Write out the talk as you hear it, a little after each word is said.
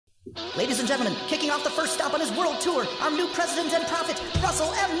Ladies and gentlemen, kicking off the first stop on his world tour, our new president and prophet,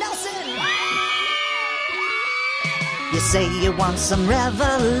 Russell M. Nelson! You say you want some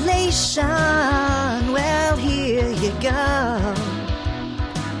revelation, well, here you go.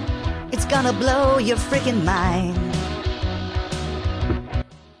 It's gonna blow your freaking mind.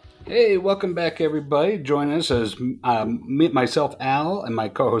 Hey, welcome back, everybody. Join us as myself, Al, and my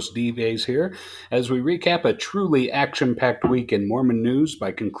co-host D-Vase here as we recap a truly action-packed week in Mormon news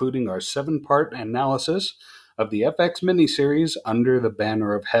by concluding our 7-part analysis of the FX miniseries Under the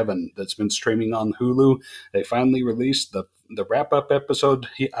Banner of Heaven that's been streaming on Hulu. They finally released the wrap-up episode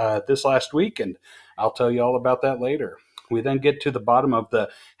this last week, and I'll tell you all about that later. We then get to the bottom of the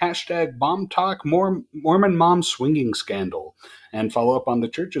hashtag Bomb Talk Mormon Mom Swinging Scandal and follow up on the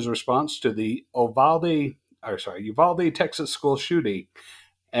church's response to the Uvalde, Texas school shooting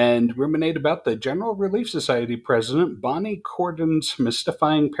and ruminate about the General Relief Society president Bonnie Corden's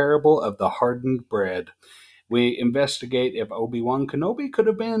mystifying parable of the hardened bread. We investigate if Obi-Wan Kenobi could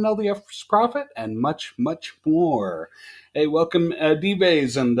have been an LDS prophet and much, much more. Hey, welcome,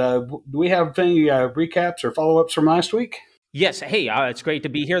 D-Vase, and do we have any recaps or follow-ups from last week? Yes. Hey, it's great to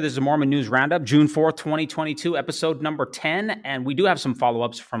be here. This is a Mormon News Roundup, June 4th, 2022, episode number 10, and we do have some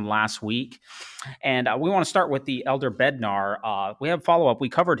follow-ups from last week. And we want to start with the Elder Bednar. We have follow-up. We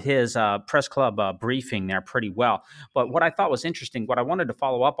covered his press club briefing there pretty well. But what I thought was interesting, what I wanted to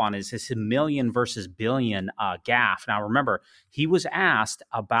follow up on is his million versus billion gaffe. Now, remember, he was asked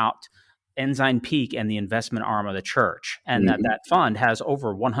about Ensign Peak and the investment arm of the church, and that fund has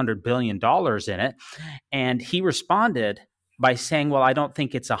over $100 billion in it. And he responded by saying, well, I don't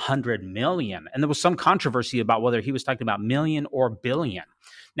think it's 100 million. And there was some controversy about whether he was talking about million or billion.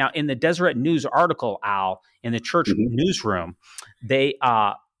 Now, in the Deseret News article, Al, in the church newsroom, they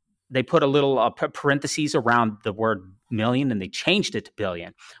put a little parentheses around the word million, and they changed it to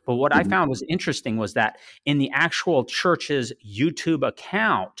billion. But what I found was interesting was that in the actual church's YouTube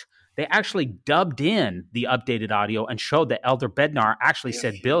account, they actually dubbed in the updated audio and showed that Elder Bednar actually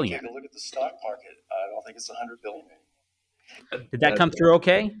said billion. Take a look at the stock market. I don't think it's 100 billion. Did that come through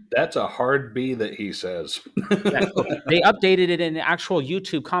okay? That's a hard B that he says. They updated it in the actual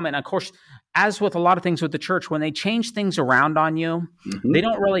YouTube comment. And of course, as with a lot of things with the church, when they change things around on you, they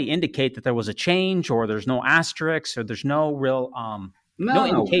don't really indicate that there was a change or there's no asterisks or there's no real no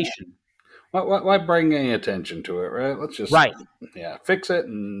indication. Why bring any attention to it, right? Let's just fix it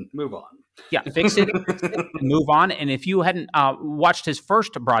and move on. Yeah, fix it and move on. And if you hadn't watched his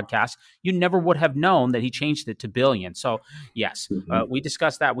first broadcast, you never would have known that he changed it to billion. So, yes, we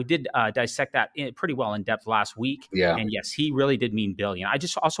discussed that. We did dissect that pretty well in depth last week. Yeah. And yes, he really did mean billion. I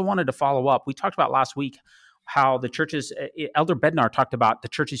just also wanted to follow up. We talked about last week how the church's Elder Bednar talked about the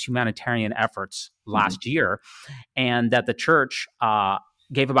church's humanitarian efforts last year, and that the church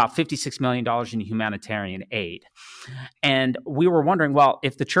gave about $56 million in humanitarian aid. And we were wondering, well,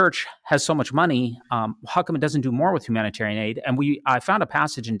 if the church has so much money, how come it doesn't do more with humanitarian aid? And I found a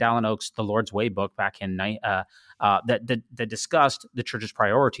passage in Dallin Oaks' The Lord's Way book back in that discussed the church's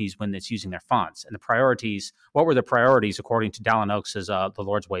priorities when it's using their funds. And the priorities, what were the priorities according to Dallin Oaks' The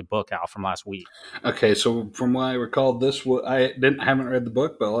Lord's Way book, Al, from last week? Okay, so from what I recall, I haven't read the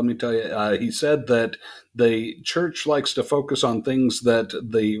book, but let me tell you, he said that the church likes to focus on things that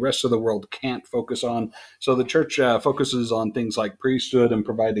the rest of the world can't focus on. So the church focuses on things like priesthood and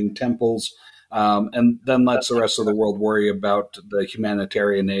providing temples, and then lets the rest of the world worry about the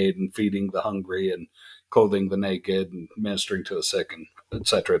humanitarian aid and feeding the hungry and clothing the naked and ministering to the sick, and et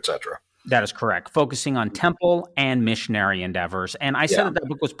cetera, et cetera. That is correct. Focusing on temple and missionary endeavors. And I said that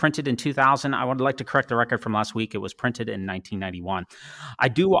book was printed in 2000. I would like to correct the record from last week. It was printed in 1991. I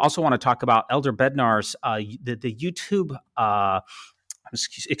do also want to talk about Elder Bednar's, the YouTube,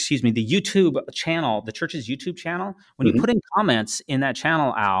 the YouTube channel, the church's YouTube channel. When you put in comments in that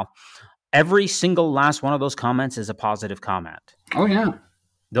channel, Al, every single last one of those comments is a positive comment. Oh, yeah.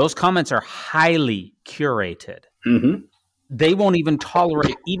 Those comments are highly curated. They won't even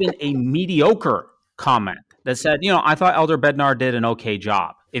tolerate even a mediocre comment that said, I thought Elder Bednar did an okay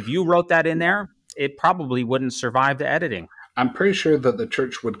job. If you wrote that in there, it probably wouldn't survive the editing. I'm pretty sure that the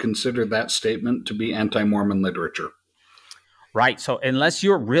church would consider that statement to be anti-Mormon literature. Right. So unless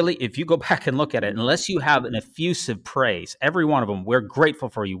you're really, if you go back and look at it, unless you have an effusive praise, every one of them, we're grateful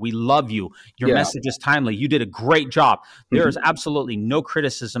for you. We love you. Your message is timely. You did a great job. There is absolutely no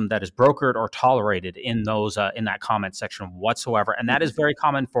criticism that is brokered or tolerated in those in that comment section whatsoever. And that is very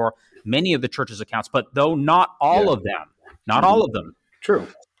common for many of the church's accounts, but though not all of them, not all of them. True.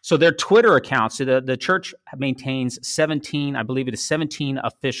 So their Twitter accounts, the church maintains 17, I believe it is 17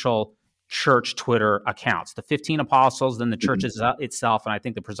 official church Twitter accounts, the 15 apostles, then the church itself, and I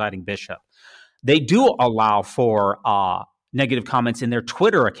think the presiding bishop. They do allow for negative comments in their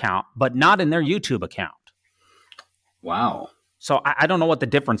Twitter account, but not in their YouTube account. Wow. So I don't know what the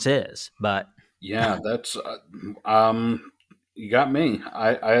difference is, but yeah, that's you got me.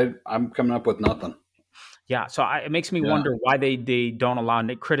 I'm coming up with nothing. Yeah, so it makes me wonder why they don't allow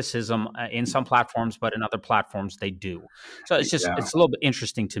criticism in some platforms, but in other platforms they do. So it's just it's a little bit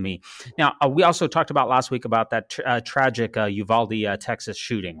interesting to me. Now, we also talked about last week about that tragic Uvalde, Texas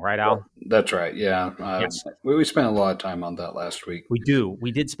shooting, right, Al? That's right. Yeah, Yes. We spent a lot of time on that last week. We do.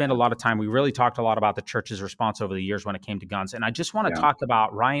 We did spend a lot of time. We really talked a lot about the church's response over the years when it came to guns. And I just want to talk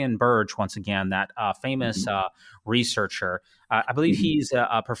about Ryan Burge once again, that famous researcher. I believe he's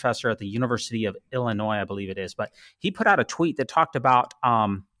a professor at the University of Illinois, I believe it is. But he put out a tweet that talked about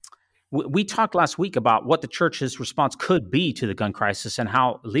we talked last week about what the church's response could be to the gun crisis and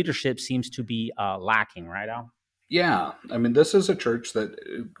how leadership seems to be lacking, right, Al? Yeah. I mean, this is a church that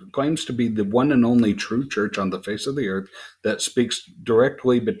claims to be the one and only true church on the face of the earth that speaks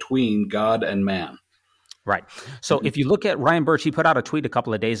directly between God and man. Right. So if you look at Ryan Burge, he put out a tweet a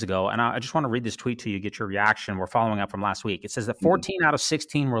couple of days ago, and I just want to read this tweet to you, get your reaction. We're following up from last week. It says that 14 out of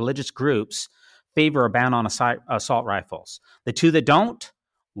 16 religious groups favor a ban on assault rifles. The two that don't,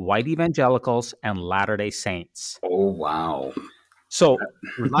 white evangelicals and Latter-day Saints. Oh, wow. So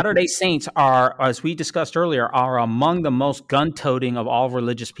Latter-day Saints are, as we discussed earlier, are among the most gun-toting of all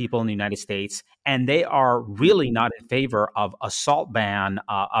religious people in the United States, and they are really not in favor of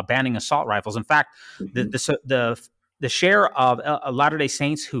banning assault rifles. In fact, the share of Latter-day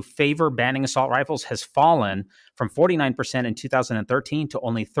Saints who favor banning assault rifles has fallen from 49% in 2013 to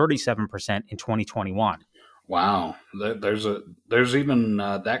only 37% in 2021. Wow, there's even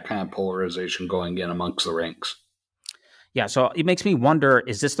that kind of polarization going in amongst the ranks. Yeah, so it makes me wonder,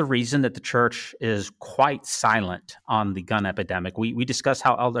 is this the reason that the church is quite silent on the gun epidemic? We discussed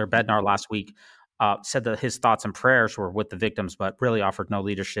how Elder Bednar last week said that his thoughts and prayers were with the victims, but really offered no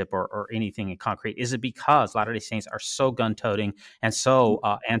leadership or anything in concrete. Is it because Latter-day Saints are so gun-toting and so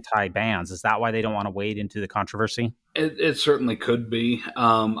anti-bans? Is that why they don't want to wade into the controversy? It certainly could be.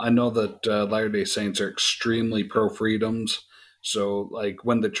 I know that Latter-day Saints are extremely pro-freedoms. So, like,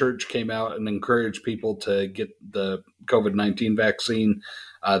 when the church came out and encouraged people to get the COVID-19 vaccine,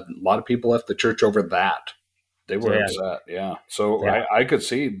 a lot of people left the church over that. They were upset, So I could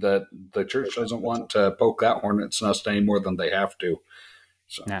see that the church doesn't want to poke that hornet's nest any more than they have to.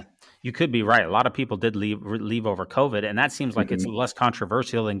 So. Yeah, you could be right. A lot of people did leave over COVID, and that seems like it's less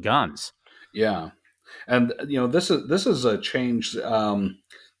controversial than guns. Yeah, and this is a change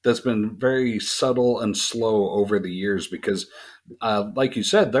that's been very subtle and slow over the years because, like you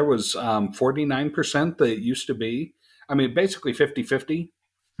said, there was 49% that it used to be. I mean, basically 50-50.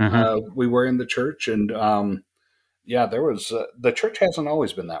 We were in the church, and there was the church hasn't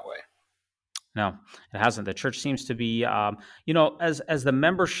always been that way. No, it hasn't. The church seems to be, as the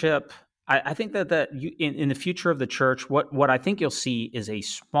membership. I think that in the future of the church, what I think you'll see is a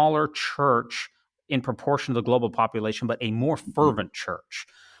smaller church in proportion to the global population, but a more fervent church,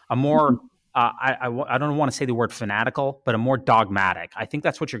 a more I don't want to say the word fanatical, but a more dogmatic. I think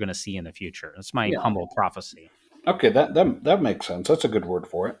that's what you're going to see in the future. That's my humble prophecy. Okay, that makes sense. That's a good word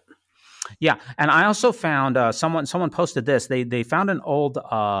for it. Yeah, and I also found someone posted this. They found an old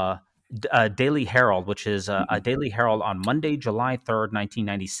Daily Herald, which is a Daily Herald on Monday, July 3rd,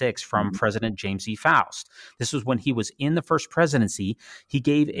 1996, from President James E. Faust. This was when he was in the first presidency. He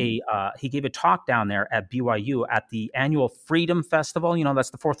gave a talk down there at BYU at the annual Freedom Festival.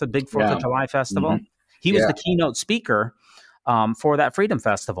 That's the big 4th of July festival. He was the keynote speaker for that Freedom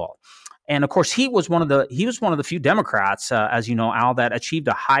Festival. And of course, he was one of the few Democrats, as you know, Al, that achieved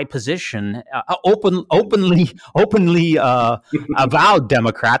a high position, openly avowed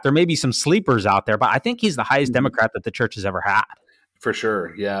Democrat. There may be some sleepers out there, but I think he's the highest Democrat that the church has ever had. For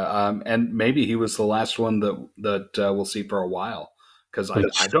sure, yeah, and maybe he was the last one that we'll see for a while, because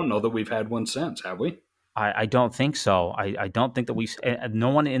I don't know that we've had one since, have we? I don't think so. I don't think that we've. No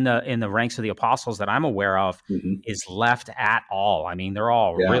one in the ranks of the apostles that I'm aware of is left at all. I mean, they're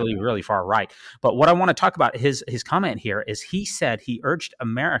all really, really far right. But what I want to talk about his comment here is he said he urged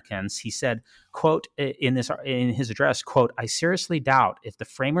Americans. He said, quote, in his address, quote, "I seriously doubt if the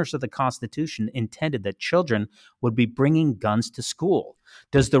framers of the Constitution intended that children would be bringing guns to school.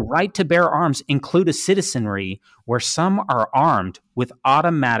 Does the right to bear arms include a citizenry where some are armed with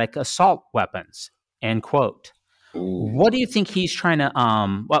automatic assault weapons?" End quote. Ooh. What do you think he's trying to?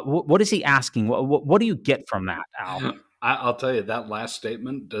 What is he asking? What do you get from that, Al? I'll tell you that last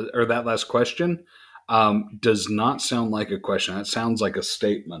statement or that last question. does not sound like a question. It sounds like a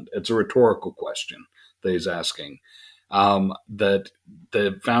statement. It's a rhetorical question that he's asking. That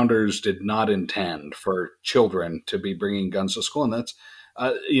the founders did not intend for children to be bringing guns to school, and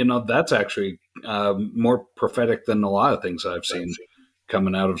that's actually more prophetic than a lot of things I've seen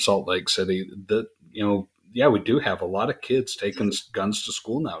coming out of Salt Lake City. That we do have a lot of kids taking guns to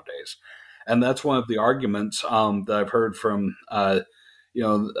school nowadays, and that's one of the arguments that I've heard from the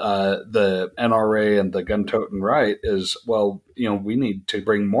NRA and the gun-toting right is, well, we need to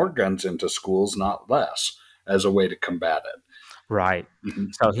bring more guns into schools, not less, as a way to combat it. Right. Mm-hmm.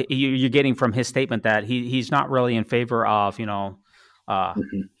 So you're getting from his statement that he's not really in favor of,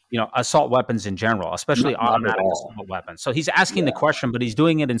 assault weapons in general, especially automatic assault weapons. So he's asking the question, but he's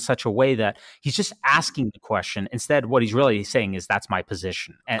doing it in such a way that he's just asking the question. Instead, what he's really saying is, that's my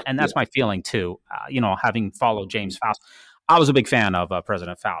position. And that's my feeling too. Having followed James Faust, I was a big fan of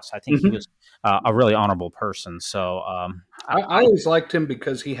President Faust. I think he was a really honorable person. So I always liked him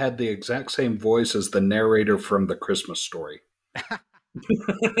because he had the exact same voice as the narrator from The Christmas Story.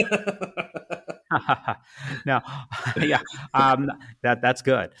 Now, that's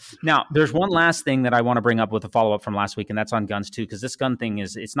good. Now, there's one last thing that I want to bring up with a follow up from last week, and that's on guns too, because this gun thing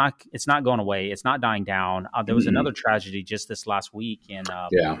it's not going away. It's not dying down. There was another tragedy just this last week in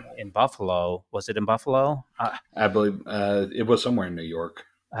Buffalo. Was it in Buffalo? I believe it was somewhere in New York.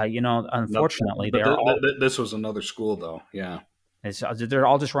 Unfortunately, this was another school, though. Yeah. They're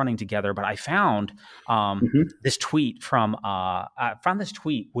all just running together, but I found this tweet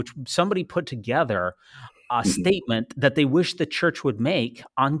which somebody put together a statement that they wish the church would make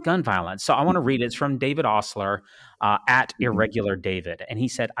on gun violence. So I want to read it. It's from David Osler at Irregular David. And he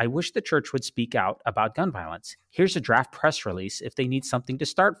said, "I wish the church would speak out about gun violence. Here's a draft press release if they need something to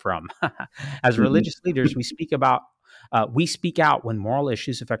start from. As religious leaders, we speak out when moral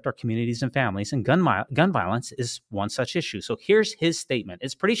issues affect our communities and families, and gun violence is one such issue." So here's his statement.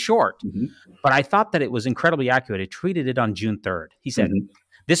 It's pretty short, but I thought that it was incredibly accurate. He tweeted it on June 3rd. He said,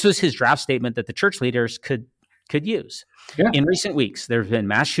 this was his draft statement that the church leaders could use. Yeah. In recent weeks, there have been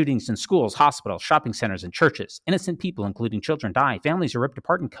mass shootings in schools, hospitals, shopping centers, and churches. Innocent people, including children, die. Families are ripped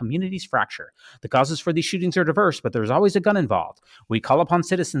apart and communities fracture. The causes for these shootings are diverse, but there's always a gun involved. We call upon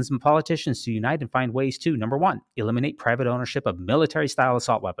citizens and politicians to unite and find ways to, number one, eliminate private ownership of military-style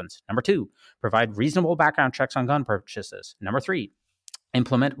assault weapons. Number two, provide reasonable background checks on gun purchases. Number three,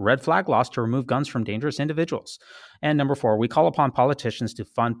 implement red flag laws to remove guns from dangerous individuals. And number four, we call upon politicians to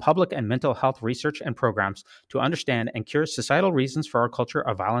fund public and mental health research and programs to understand and cure societal reasons for our culture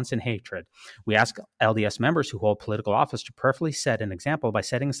of violence and hatred. We ask LDS members who hold political office to prayerfully set an example by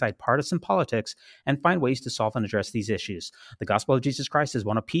setting aside partisan politics and find ways to solve and address these issues. The gospel of Jesus Christ is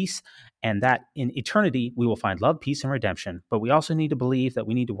one of peace, and that in eternity we will find love, peace, and redemption. But we also need to believe that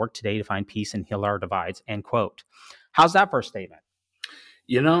we need to work today to find peace and heal our divides, end quote. How's that first statement?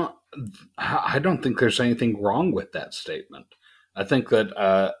 I don't think there's anything wrong with that statement. I think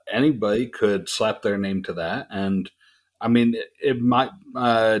that anybody could slap their name to that. And I mean, it might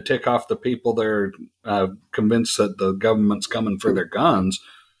tick off the people that are convinced that the government's coming for their guns.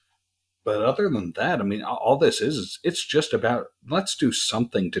 But other than that, I mean, all this is it's just about, let's do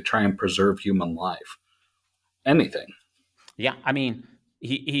something to try and preserve human life. Anything. Yeah. I mean,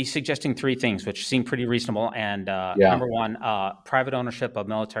 He's suggesting three things, which seem pretty reasonable. And number one, private ownership of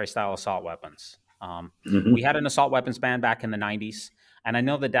military-style assault weapons. We had an assault weapons ban back in the 90s, and I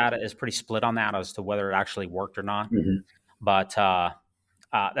know the data is pretty split on that as to whether it actually worked or not. But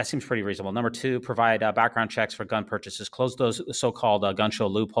that seems pretty reasonable. Number two, provide background checks for gun purchases. Close those so-called gun show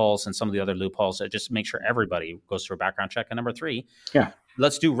loopholes and some of the other loopholes. Just make sure everybody goes through a background check. And number three,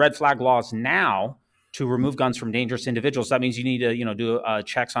 let's do red flag laws now to remove guns from dangerous individuals. That means you need to, do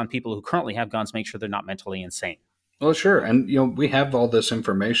checks on people who currently have guns, make sure they're not mentally insane. Well, sure. And, we have all this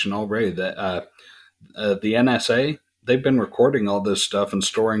information already that the NSA, they've been recording all this stuff and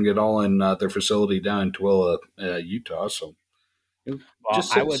storing it all in their facility down in Tooele, Utah. So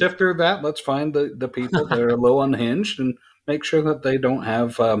just sift through that. Let's find the people that are a little unhinged and make sure that they don't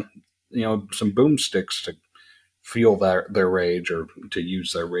have, some boomsticks to fuel their rage or to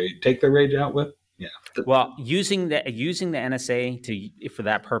use their rage, take their rage out with. Yeah. Well, using the NSA for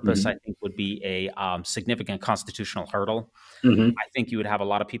that purpose, I think would be a significant constitutional hurdle. I think you would have a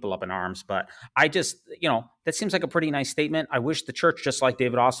lot of people up in arms. But I just, that seems like a pretty nice statement. I wish the church, just like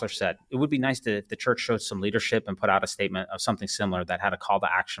David Osler said, it would be nice if the church showed some leadership and put out a statement of something similar that had a call to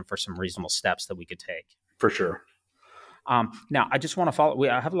action for some reasonable steps that we could take. For sure. Now, I just want to follow.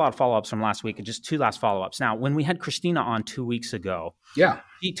 I have a lot of follow-ups from last week, and just two last follow-ups. Now, when we had Christina on 2 weeks ago,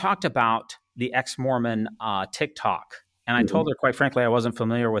 she talked about the ex-Mormon TikTok And I told her, quite frankly, I wasn't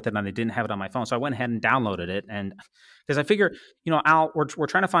familiar with it and I didn't have it on my phone. So I went ahead and downloaded it. And because I figure, Al, we're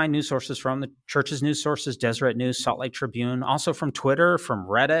trying to find news sources from the church's news sources, Deseret News, Salt Lake Tribune, also from Twitter, from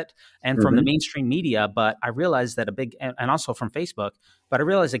Reddit, and from the mainstream media. But I realized that and also from Facebook. But I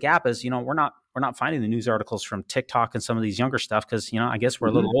realized the gap is, we're not finding the news articles from TikTok and some of these younger stuff because, I guess we're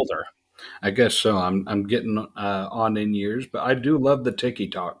a little older. I guess so. I'm getting on in years, but I do love the Tiki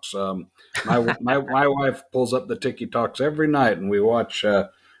Talks. My wife pulls up the Tiki Talks every night, and we watch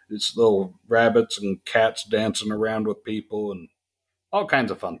these little rabbits and cats dancing around with people and all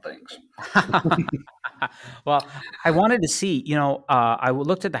kinds of fun things. Well, I wanted to see, I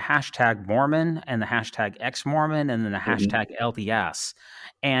looked at the hashtag Mormon and the hashtag ex-Mormon and then the hashtag LDS.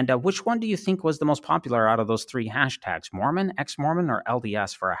 And which one do you think was the most popular out of those three hashtags, Mormon, ex-Mormon, or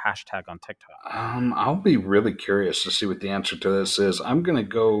LDS for a hashtag on TikTok? I'll be really curious to see what the answer to this is. I'm going to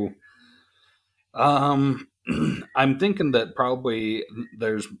go. I'm thinking that probably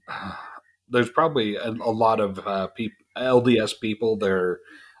there's probably a lot of LDS people. They're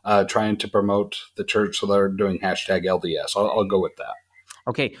trying to promote the church, so they're doing hashtag LDS. I'll go with that.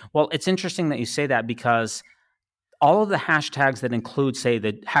 Okay. Well, it's interesting that you say that because all of the hashtags that include, say,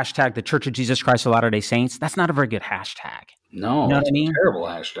 the hashtag the Church of Jesus Christ of Latter-day Saints, that's not a very good hashtag. No, you know it's what I mean? Terrible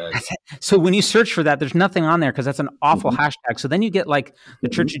hashtag. So when you search for that, there's nothing on there because that's an awful hashtag. So then you get like the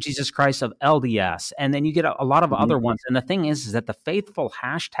Church of Jesus Christ of LDS, and then you get a lot of other ones. And the thing is that the faithful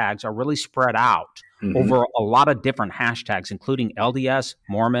hashtags are really spread out over a lot of different hashtags, including LDS,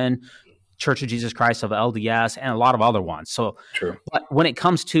 Mormon, Church of Jesus Christ of LDS, and a lot of other ones. So, but when it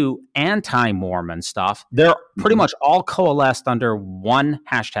comes to anti-Mormon stuff, they're pretty much all coalesced under one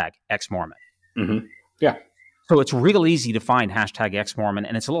hashtag, ex-Mormon. Yeah. So it's real easy to find hashtag ex-Mormon,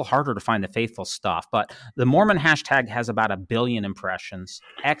 and it's a little harder to find the faithful stuff. But the Mormon hashtag has about 1 billion impressions.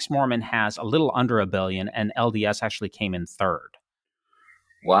 Ex-Mormon has a little under 1 billion, and LDS actually came in third.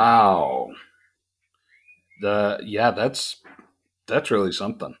 Wow. That's really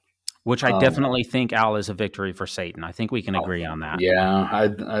something. Which I definitely think, Al, is a victory for Satan. I think we can agree on that. Yeah,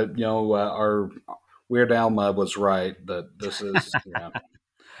 our Weird Alma was right that this is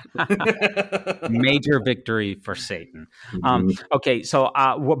major victory for Satan. Okay, so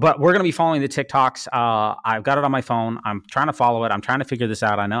but we're going to be following the TikToks. I've got it on my phone. I'm trying to follow it. I'm trying to figure this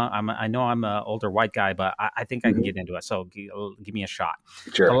out. I know I'm an older white guy, but I think I can get into it. So give me a shot.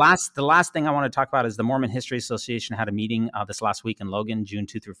 Sure. The last thing I want to talk about is the Mormon History Association had a meeting this last week in Logan, June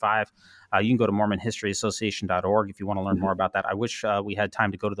 2 through 5. You can go to MormonHistoryAssociation.org if you want to learn more about that. I wish we had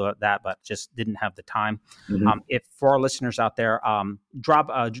time to go to that, but just didn't have the time. If for our listeners out there, drop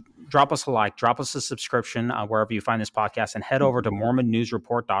us a like, drop us a subscription wherever you find this podcast, and head over to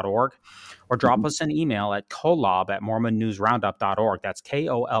MormonNewsReport.org or drop us an email at kolob@MormonNewsRoundup.org. That's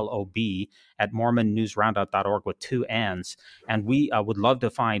KOLOB at MormonNewsRoundup.org with 2 N's. And we would love to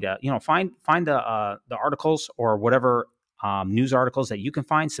find the articles or whatever news articles that you can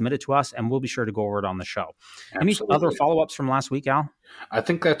find, submit it to us, and we'll be sure to go over it on the show. Absolutely. Any other follow-ups from last week, Al? I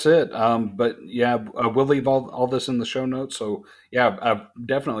think that's it. But yeah, we'll leave all this in the show notes. So yeah,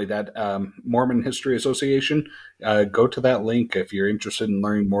 definitely that Mormon History Association. Go to that link if you're interested in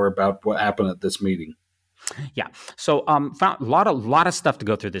learning more about what happened at this meeting. Yeah. So found a lot of stuff to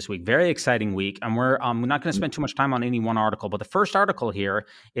go through this week. Very exciting week. And we're not going to spend too much time on any one article. But the first article here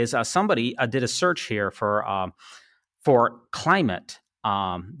is somebody did a search here for climate.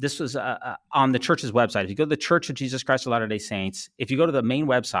 This was on the church's website. If you go to the Church of Jesus Christ of Latter-day Saints, if you go to the main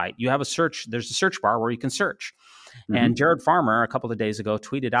website, you have there's a search bar where you can search. And Jared Farmer, a couple of days ago,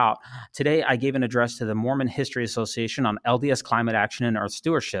 tweeted out, "Today I gave an address to the Mormon History Association on LDS climate action and earth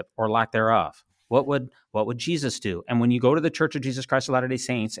stewardship, or lack thereof. What would Jesus do?" And when you go to the Church of Jesus Christ of Latter-day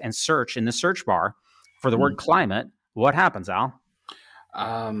Saints and search in the search bar for the word climate, what happens, Al?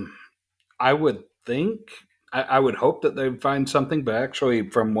 I would think... I would hope that they'd find something, but actually,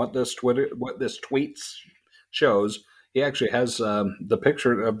 from what this tweet shows, he actually has the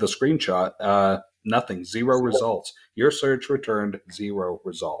picture of the screenshot. Nothing, 0 results. Your search returned 0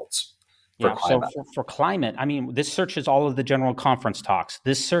 results. So for climate, I mean, this searches all of the General Conference talks.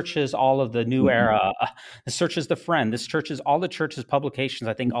 This searches all of the New Era. This searches the Friend. This searches all the church's publications,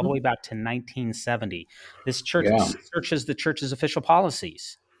 I think, all the way back to 1970. This church searches the church's official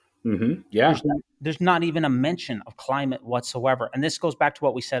policies. Yeah. There's not even a mention of climate whatsoever. And this goes back to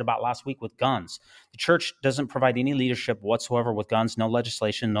what we said about last week with guns. The church doesn't provide any leadership whatsoever with guns, no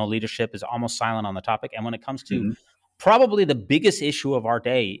legislation, no leadership, is almost silent on the topic. And when it comes to probably the biggest issue of our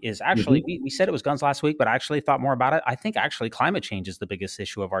day is actually, we said it was guns last week, but I actually thought more about it. I think actually climate change is the biggest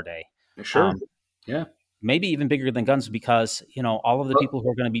issue of our day. Sure. Yeah. Maybe even bigger than guns because, all of the people who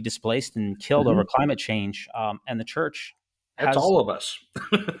are going to be displaced and killed over climate change, and the church That's all of us.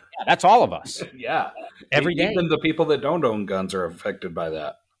 Yeah, that's all of us. Yeah. Every day. Even the people that don't own guns are affected by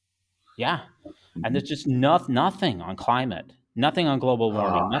that. Yeah. And there's just nothing on climate, nothing on global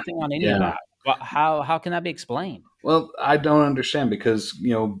warming, nothing on any of that. Well, how can that be explained? Well, I don't understand because,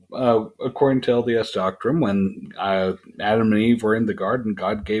 according to LDS doctrine, when Adam and Eve were in the garden,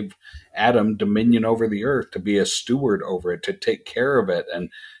 God gave Adam dominion over the earth, to be a steward over it, to take care of it, and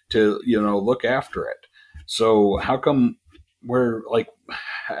to, look after it. So how come we're like,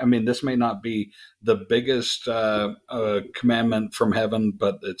 I mean, this may not be the biggest commandment from heaven,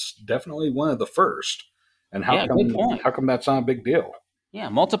 but it's definitely one of the first. And how come that's not a big deal? Yeah,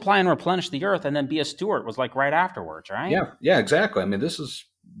 multiply and replenish the earth, and then be a steward was like right afterwards, right? Yeah, exactly. I mean, this is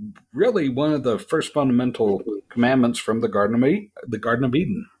really one of the first fundamental commandments from the Garden of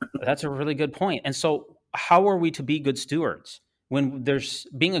Eden. That's a really good point. And so, how are we to be good stewards? When there's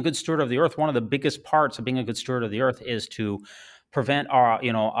being a good steward of the earth, one of the biggest parts of being a good steward of the earth is to prevent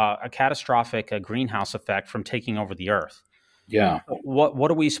a catastrophic greenhouse effect from taking over the earth. Yeah.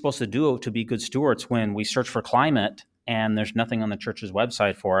 What are we supposed to do to be good stewards when we search for climate and there's nothing on the church's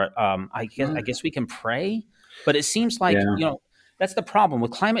website for it? I guess we can pray, but it seems like that's the problem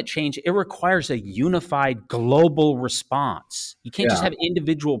with climate change. It requires a unified global response. You can't just have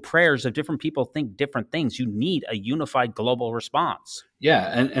individual prayers of different people think different things. You need a unified global response. Yeah,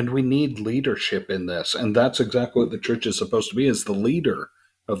 and we need leadership in this, and that's exactly what the church is supposed to be, is the leader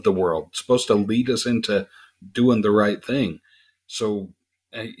of the world. It's supposed to lead us into doing the right thing. So,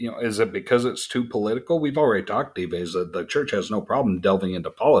 is it because it's too political? We've already talked, Dives, that the church has no problem delving into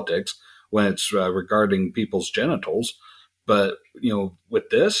politics when it's regarding people's genitals. But, with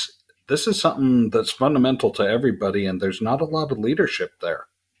this is something that's fundamental to everybody, and there's not a lot of leadership there.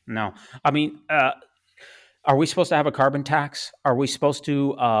 No. I mean, are we supposed to have a carbon tax? Are we supposed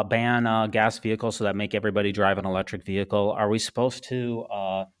to ban gas vehicles so that make everybody drive an electric vehicle? Are we supposed to,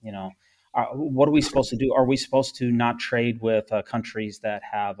 what are we supposed to do? Are we supposed to not trade with countries that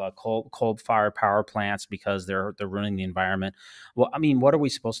have coal-fired power plants because they're ruining the environment? Well, I mean, what are we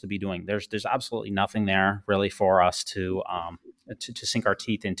supposed to be doing? There's absolutely nothing there really for us to sink our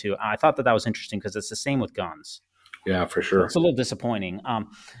teeth into. I thought that was interesting because it's the same with guns. Yeah, for sure. It's a little disappointing.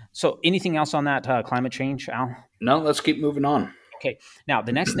 So anything else on that climate change, Al? No, let's keep moving on. Okay. Now,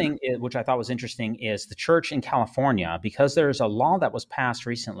 the next thing, which I thought was interesting, is the church in California, because there's a law that was passed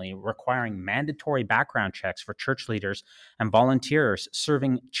recently requiring mandatory background checks for church leaders and volunteers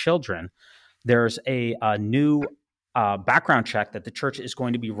serving children. There's a new background check that the church is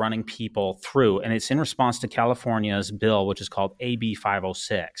going to be running people through, and it's in response to California's bill, which is called AB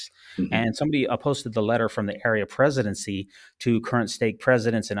 506. Mm-hmm. And somebody posted the letter from the area presidency to current state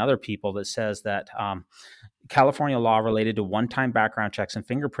presidents and other people that says that California law related to one-time background checks and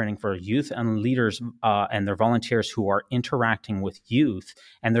fingerprinting for youth and leaders and their volunteers who are interacting with youth.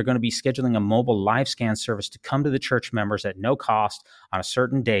 And they're going to be scheduling a mobile live scan service to come to the church members at no cost on a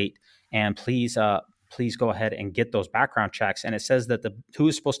certain date. And please go ahead and get those background checks. And it says that who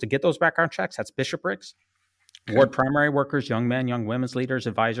is supposed to get those background checks? That's bishoprics, ward primary workers, young men, young women's leaders,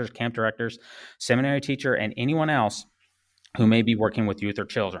 advisors, camp directors, seminary teacher, and anyone else who may be working with youth or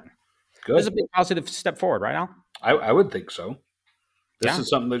children. Good. This is a big positive step forward, right, Al? I would think so. This is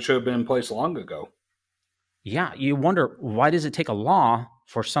something that should have been in place long ago. Yeah, you wonder, why does it take a law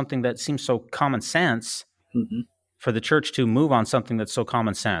for something that seems so common sense for the church to move on something that's so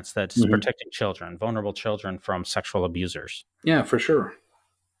common sense, that's protecting children, vulnerable children from sexual abusers? Yeah, for sure.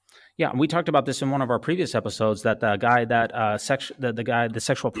 Yeah, and we talked about this in one of our previous episodes, that the guy the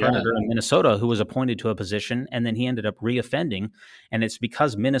sexual predator in Minnesota who was appointed to a position, and then he ended up reoffending, and it's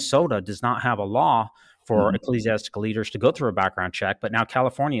because Minnesota does not have a law for ecclesiastical leaders to go through a background check, but now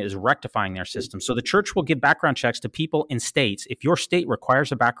California is rectifying their system. So the church will give background checks to people in states. If your state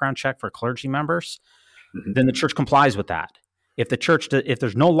requires a background check for clergy members, then the church complies with that. If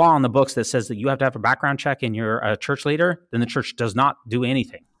there's no law on the books that says that you have to have a background check and you're a church leader, then the church does not do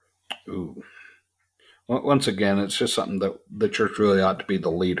anything. Ooh. Well, once again, it's just something that the church really ought to be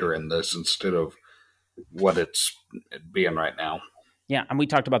the leader in this instead of what it's being right now. Yeah, and we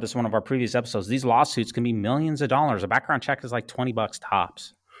talked about this in one of our previous episodes. These lawsuits can be millions of dollars. A background check is like $20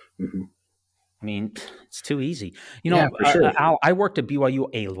 tops. Mm-hmm. I mean, it's too easy. For sure. Al, I worked at BYU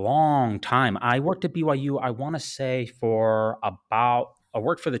a long time. I worked at BYU, I want to say, I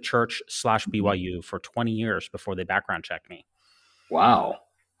worked for the church /BYU for 20 years before they background checked me. Wow.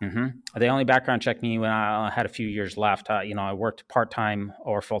 Mm-hmm. They only background checked me when I had a few years left. I worked part-time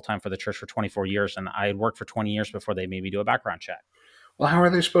or full-time for the church for 24 years, and I had worked for 20 years before they made me do a background check. Well, how are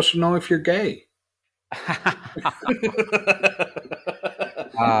they supposed to know if you're gay?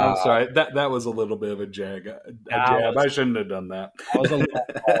 I'm sorry. That was a little bit of a jab. I shouldn't have done that. That was a low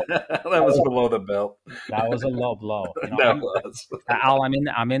blow. That was below the belt. That was a low blow. That was. Al,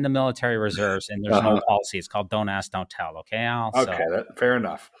 I'm in the military reserves, and there's no policy. It's called "Don't ask, don't tell." Okay, Al. Okay, fair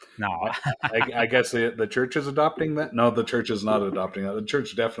enough. No, I guess the church is adopting that. No, the church is not adopting that. The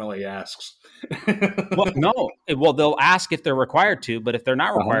church definitely asks. Well, no. Well, they'll ask if they're required to, but if they're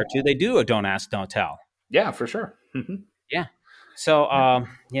not required to, they do a "Don't ask, don't tell." Yeah, for sure. Yeah. So,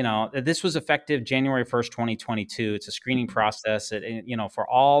 this was effective January 1st, 2022. It's a screening process. For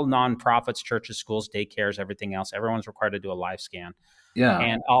all nonprofits, churches, schools, daycares, everything else, everyone's required to do a live scan. Yeah.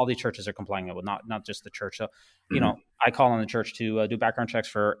 And all the churches are complying with, not just the church. So, I call on the church to do background checks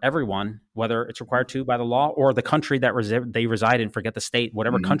for everyone, whether it's required to by the law or the country that they reside in, forget the state,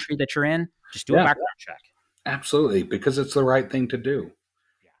 whatever country that you're in, just do a background check. Absolutely, because it's the right thing to do.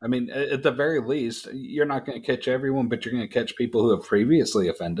 I mean, at the very least, you're not going to catch everyone, but you're going to catch people who have previously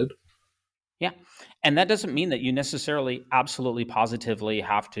offended. Yeah. And that doesn't mean that you necessarily absolutely positively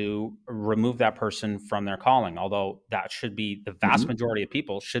have to remove that person from their calling, although that should be the vast majority of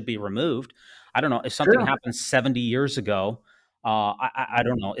people should be removed. I don't know if something happened 70 years ago. I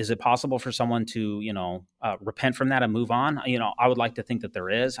don't know. Is it possible for someone to, repent from that and move on? I would like to think that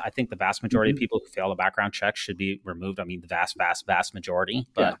there is. I think the vast majority of people who fail a background check should be removed. I mean, the vast, vast, vast majority.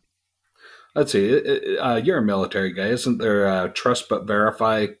 But let's see. You're a military guy. Isn't there a trust but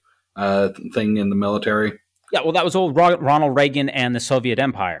verify thing in the military? Yeah, well, that was old Ronald Reagan and the Soviet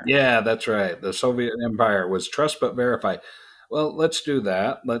Empire. Yeah, that's right. The Soviet Empire was trust but verify. Well, let's do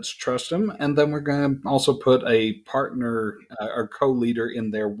that. Let's trust them. And then we're going to also put a partner or co-leader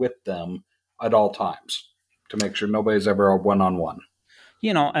in there with them at all times to make sure nobody's ever a one-on-one.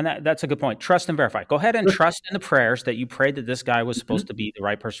 And that's a good point. Trust and verify. Go ahead and trust in the prayers that you prayed that this guy was supposed to be the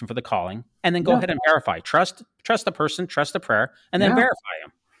right person for the calling. And then go ahead and verify. Trust the person, trust the prayer, and then verify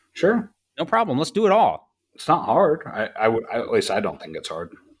him. Sure. No problem. Let's do it all. It's not hard. At least I don't think it's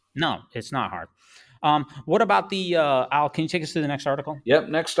hard. No, it's not hard. What about the, Al, can you take us to the next article? Yep.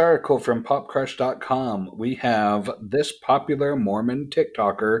 Next article from popcrush.com. We have this popular Mormon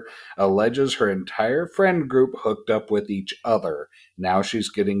TikToker alleges her entire friend group hooked up with each other. Now she's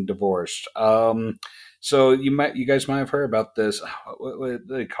getting divorced. So you guys might have heard about this. What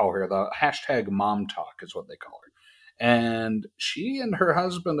do they call her? The hashtag mom talk is what they call her. And she and her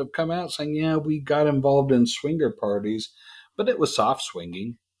husband have come out saying, yeah, we got involved in swinger parties, but it was soft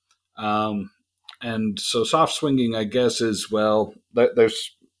swinging. And so soft swinging, I guess, is, well,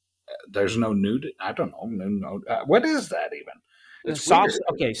 there's no nudity. I don't know. No, what is that even? It's soft. weird.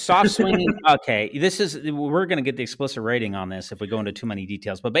 Okay, soft swinging. Okay, we're going to get the explicit rating on this if we go into too many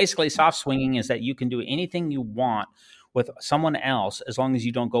details. But basically, soft swinging is that you can do anything you want with someone else as long as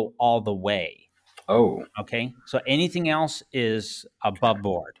you don't go all the way. Oh. Okay, so anything else is above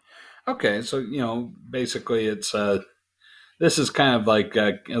board. Okay, so, basically it's this is kind of like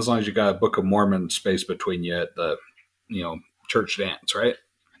as long as you got a Book of Mormon space between you at the, church dance, right?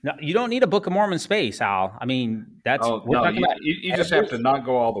 No, you don't need a Book of Mormon space, Al. I mean, that's you just have to not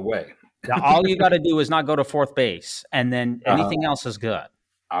go all the way. All you got to do is not go to fourth base, and then anything else is good.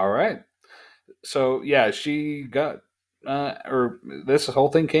 All right. So yeah, she got this whole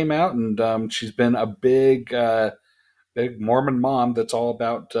thing came out, and she's been a big Mormon mom that's all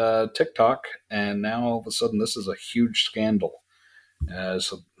about TikTok, and now all of a sudden this is a huge scandal.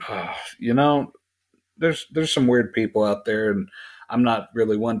 There's some weird people out there, and I'm not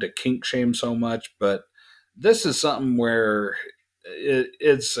really one to kink shame so much, but this is something where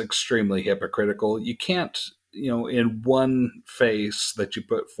it's extremely hypocritical. You can't, in one face that you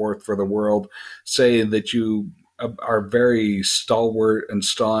put forth for the world, say that you are very stalwart and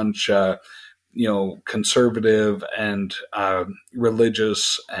staunch, conservative and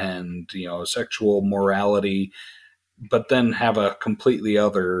religious and, sexual morality, but then have a completely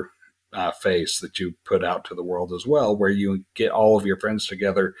other face that you put out to the world as well, where you get all of your friends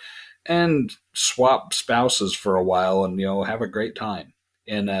together and swap spouses for a while and, have a great time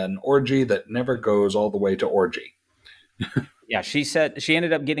in an orgy that never goes all the way to orgy. Yeah, she said she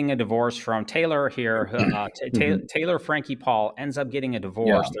ended up getting a divorce from Taylor here. Taylor Frankie Paul ends up getting a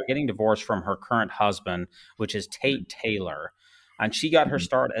divorce. Yeah. They're getting divorced from her current husband, which is Tate Taylor. And she got her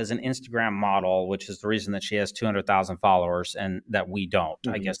start as an Instagram model, which is the reason that she has 200,000 followers and that we don't.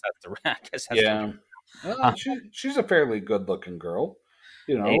 I guess that's yeah. She's a fairly good-looking girl.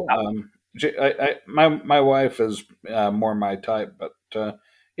 My wife is more my type, but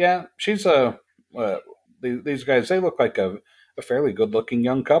yeah, she's these guys, they look like a fairly good-looking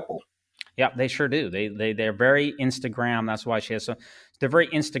young couple. Yeah, they sure do. They're very Instagram. That's why she has they're very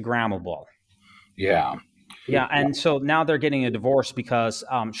Instagrammable. Yeah. Yeah, and so now they're getting a divorce because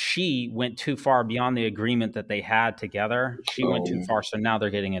she went too far beyond the agreement that they had together. She went too Oh, far, so now they're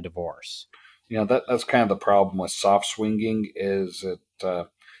getting a divorce. that's kind of the problem with soft swinging is it's a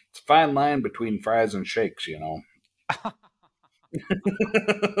fine line between fries and shakes, you know.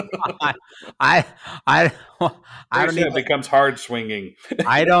 I, I, I, I Pretty don't soon it even, becomes hard swinging.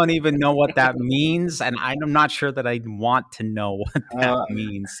 I don't even know what that means, and I'm not sure that I want to know what that Uh,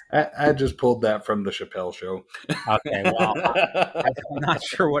 means. I just pulled that from the Chappelle show. Okay, well, I'm not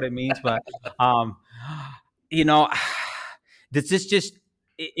sure what it means, but um, you know, does this just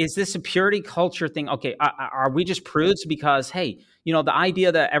is this a purity culture thing? Okay, are we just prudes because hey, the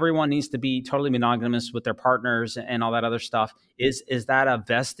idea that everyone needs to be totally monogamous with their partners and all that other stuff is that a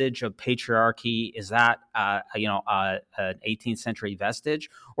vestige of patriarchy? Is that an 18th century vestige,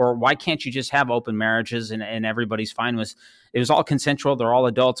 or why can't you just have open marriages and everybody's fine with it was all consensual? They're all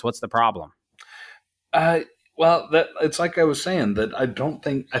adults. What's the problem? Uh, well, that it's like I was saying that I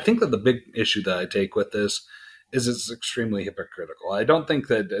think that the big issue that I take with this is it's extremely hypocritical. I don't think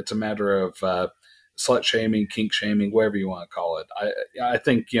that it's a matter of slut shaming, kink shaming, whatever you want to call it. I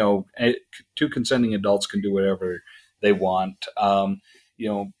think two consenting adults can do whatever they want.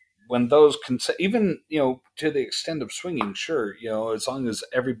 When those even to the extent of swinging, sure, as long as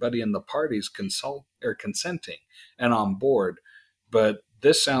everybody in the parties consult or consenting and on board. But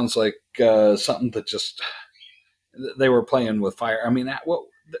this sounds like something that just they were playing with fire. I mean,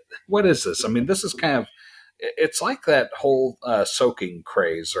 what is this? I mean, this is kind of it's like that whole soaking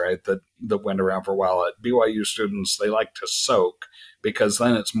craze, right? That went around for a while. At BYU students, they like to soak because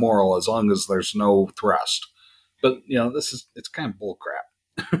then it's moral as long as there's no thrust. But it's kind of bull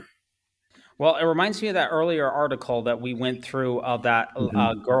crap. Well, it reminds me of that earlier article that we went through of that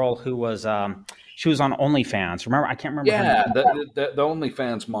girl who was she was on OnlyFans. Remember, I can't remember her name. Yeah, the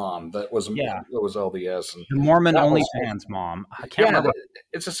OnlyFans mom Yeah, that was LDS, and the Mormon that was OnlyFans mom. I can't yeah, remember.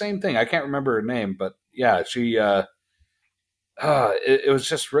 it's the same thing. I can't remember her name, but yeah, she. It was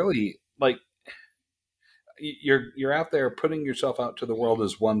just really like you're out there putting yourself out to the world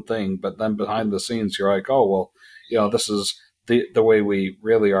as one thing, but then behind the scenes, you're like, oh well, this is the way we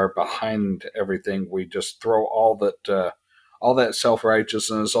really are behind everything. We just throw all that self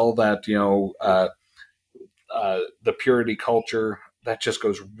righteousness, all that the purity culture that just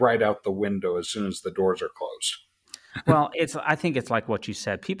goes right out the window as soon as the doors are closed. Well, I think it's like what you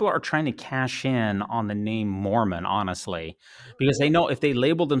said. People are trying to cash in on the name Mormon, honestly, because they know if they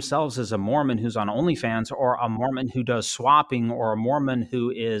label themselves as a Mormon who's on OnlyFans or a Mormon who does swapping or a Mormon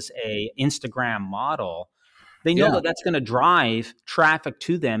who is a Instagram model, they know Yeah. that that's going to drive traffic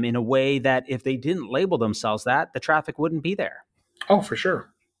to them in a way that if they didn't label themselves that, the traffic wouldn't be there. Oh, for sure.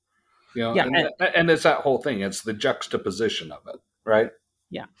 Yeah, And it's that whole thing. It's the juxtaposition of it, right?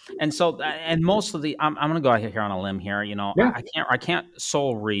 yeah, and so and most of the I'm going to go out here on a limb here. Yeah. I can't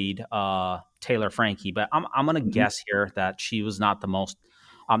soul read Taylor Frankie, but I'm going to guess here that she was not the most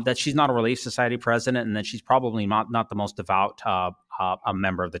that she's not a Relief Society president, and that she's probably not the most devout a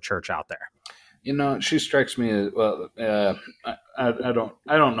member of the church out there. She strikes me as well. I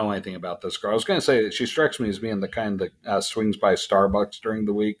don't know anything about this girl. I was going to say that she strikes me as being the kind that swings by Starbucks during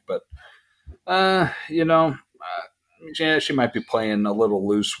the week, but yeah, she might be playing a little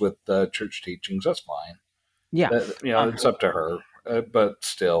loose with church teachings. That's fine. Yeah, It's up to her. But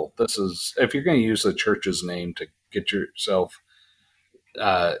still, this is if you're going to use the church's name to get yourself,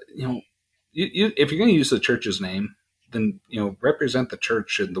 if you're going to use the church's name, then represent the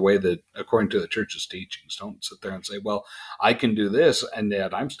church in the way that according to the church's teachings. Don't sit there and say, well, I can do this and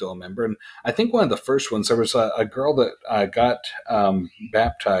yet I'm still a member. And I think one of the first ones, there was a girl that got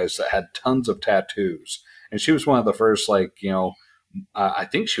baptized that had tons of tattoos, and she was one of the first, I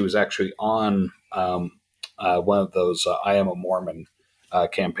think she was actually on one of those I Am a Mormon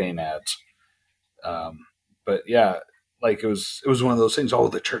campaign ads. But yeah, like it was one of those things. Oh,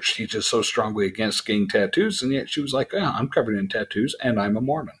 the church teaches so strongly against getting tattoos, and yet she was like, "Yeah, I'm covered in tattoos, and I'm a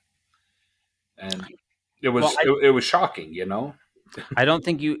Mormon." And it was it was shocking, I don't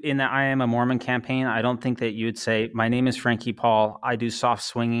think you in the I Am a Mormon campaign. I don't think that you would say, "My name is Frankie Paul. I do soft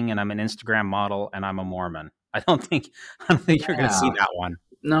swinging, and I'm an Instagram model, and I'm a Mormon." I don't think you're going to see that one.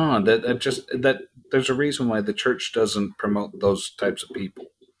 No, that there's a reason why the church doesn't promote those types of people.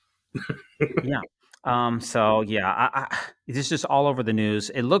 Yeah. So yeah, this is just all over the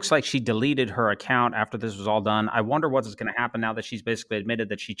news. It looks like she deleted her account after this was all done. I wonder what's going to happen now that she's basically admitted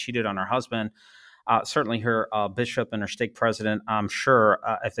that she cheated on her husband. Certainly her bishop and her stake president, I'm sure,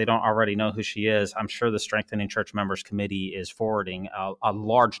 if they don't already know who she is, I'm sure the Strengthening Church Members Committee is forwarding a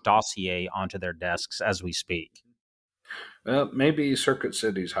large dossier onto their desks as we speak. Well, maybe Circuit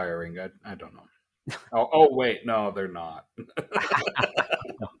City's hiring. I don't know. Wait, no, they're not.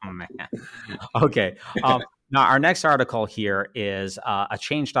 Oh, man. Okay. Now, our next article here is a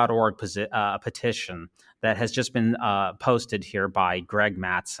change.org petition that has just been posted here by Greg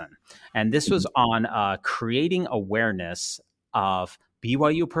Mattson. And this was on creating awareness of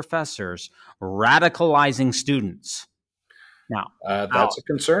BYU professors radicalizing students. Now, That's a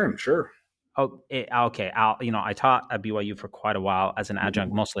concern, sure. okay. I taught at BYU for quite a while as an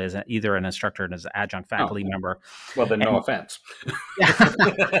adjunct, mostly as either an instructor and as an adjunct faculty member. Well, then no offense.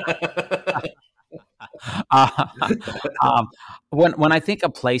 When I think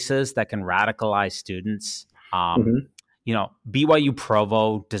of places that can radicalize students, BYU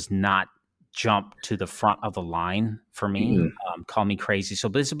Provo does not jump to the front of the line for me. Call me crazy. So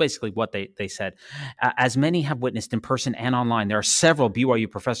this is basically what they said. As many have witnessed in person and online, there are several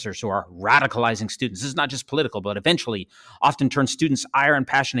BYU professors who are radicalizing students. This is not just political, but eventually often turn students' ire and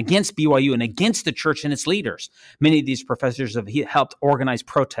passion against BYU and against the church and its leaders. Many of these professors have helped organize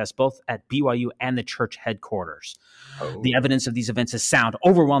protests both at BYU and the church headquarters. The evidence of these events is sound,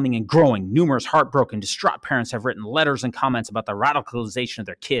 overwhelming, and growing. Numerous heartbroken, distraught parents have written letters and comments about the radicalization of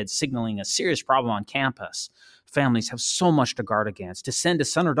their kids, signaling a serious problem on campus. Families have so much to guard against. To send a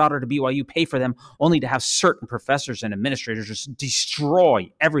son or daughter to BYU, pay for them, only to have certain professors and administrators just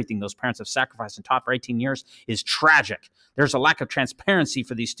destroy everything those parents have sacrificed and taught for 18 years is tragic. There's a lack of transparency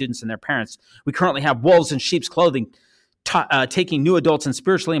for these students and their parents. We currently have wolves in sheep's clothing, taking new adults and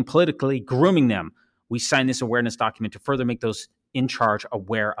spiritually and politically grooming them. We signed this awareness document to further make those in charge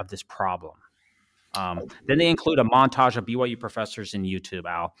aware of this problem. Then they include a montage of BYU professors in YouTube,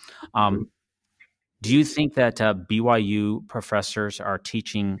 Al. Do you think that BYU professors are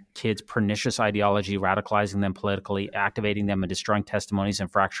teaching kids pernicious ideology, radicalizing them politically, activating them and destroying testimonies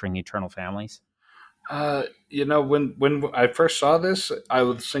and fracturing eternal families? When I first saw this, I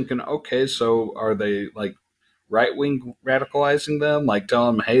was thinking, okay, so are they like right-wing radicalizing them, like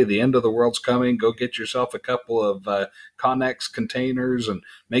telling them, hey, the end of the world's coming, go get yourself a couple of Connex containers and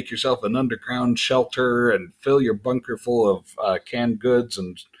make yourself an underground shelter and fill your bunker full of canned goods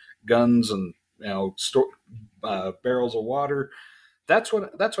and guns and barrels of water. That's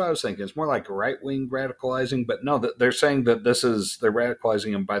what I was thinking. It's more like right-wing radicalizing, but no, they're saying that they're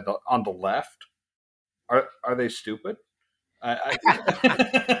radicalizing them on the left. Are they stupid? Well,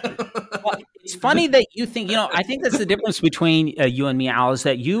 it's funny that you think, I think that's the difference between you and me, Al, is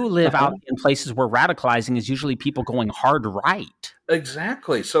that you live out in places where radicalizing is usually people going hard right.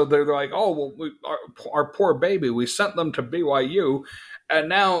 Exactly. So they're like, oh, well, our poor baby, we sent them to BYU, and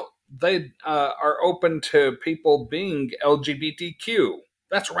now they are open to people being LGBTQ.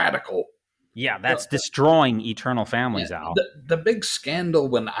 That's radical. Yeah, that's destroying eternal families, Al. The big scandal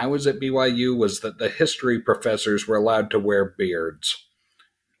when I was at BYU was that the history professors were allowed to wear beards.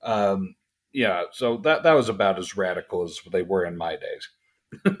 So that was about as radical as they were in my days.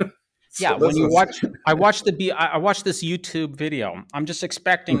 I watched this YouTube video. I'm just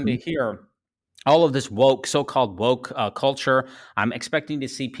expecting to hear all of this so-called woke culture. I'm expecting to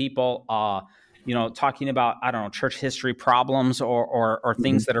see people, talking about, I don't know, church history problems or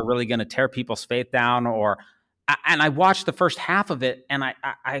things that are really going to tear people's faith down. And I watched the first half of it, and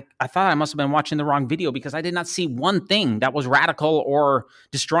I thought I must have been watching the wrong video because I did not see one thing that was radical or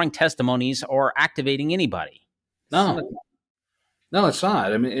destroying testimonies or activating anybody. No, it's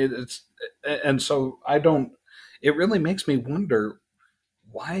not. I mean, and so I don't. It really makes me wonder,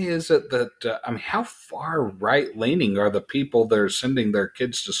 why is it that how far right-leaning are the people that are sending their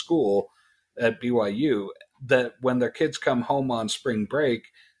kids to school at BYU, that when their kids come home on spring break,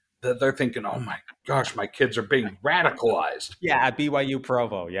 that they're thinking, oh my gosh, my kids are being radicalized. Yeah, at BYU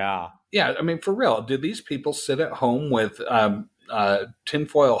Provo, yeah. Yeah, I mean, for real, do these people sit at home with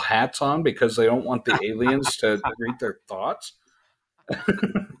tinfoil hats on because they don't want the aliens to read their thoughts?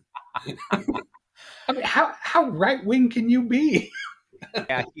 I mean, how right-wing can you be?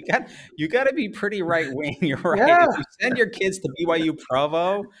 Yeah, you got to be pretty right-wing. You're right. Yeah. If you send your kids to BYU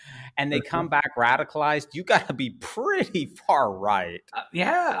Provo and they come back radicalized, you got to be pretty far right.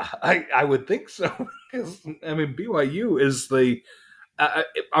 Yeah, I would think so. I mean, BYU is the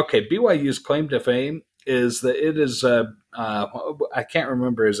BYU's claim to fame is that it is I can't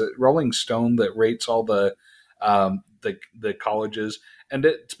remember, is it Rolling Stone that rates all the colleges, and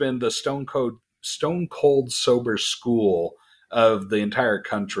it's been the stone cold sober school of the entire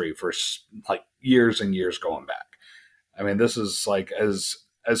country for like years and years going back. I mean, this is like as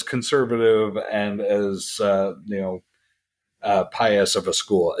conservative and as pious of a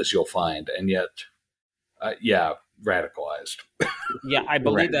school as you'll find, and yet radicalized. Yeah, I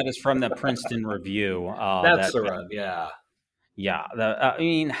believe that is from the Princeton Review. That's the run. Yeah. I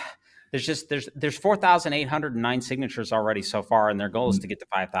mean, there's 4,809 signatures already so far, and their goal is to get to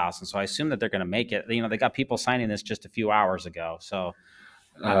 5,000. So I assume that they're going to make it. They got people signing this just a few hours ago. So.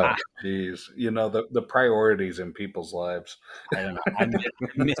 Oh, geez. The priorities in people's lives. I don't know. I'm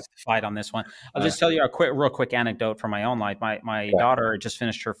mystified on this one. I'll just tell you a real quick anecdote from my own life. My daughter just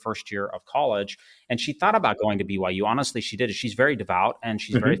finished her first year of college, and she thought about going to BYU. Honestly, she did. She's very devout and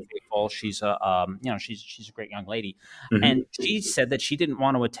she's very faithful. She's she's a great young lady. And she said that she didn't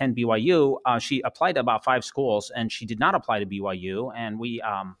want to attend BYU. She applied to about 5 schools, and she did not apply to BYU. And we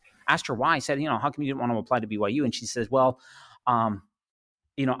asked her why. I said, how come you didn't want to apply to BYU? And she says, well, I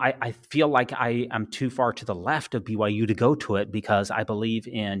feel like I am too far to the left of BYU to go to it because I believe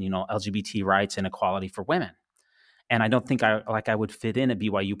in, LGBT rights and equality for women. And I don't think I would fit in at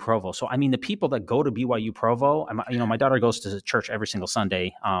BYU Provo. So, I mean, the people that go to BYU Provo, my daughter goes to church every single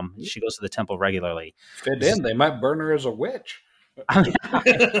Sunday. She goes to the temple regularly. Fit in. They might burn her as a witch.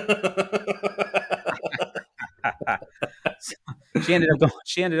 She ended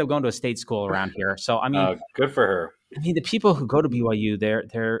up going to a state school around here. So I mean, good for her. I mean, the people who go to BYU, they're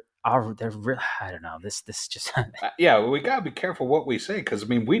I don't know. This just yeah. We gotta be careful what we say because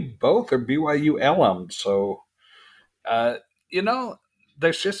we both are BYU alums. So, there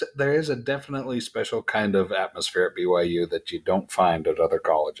is a definitely special kind of atmosphere at BYU that you don't find at other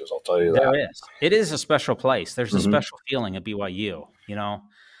colleges. I'll tell you that. There is. It is a special place. There's a special feeling at BYU.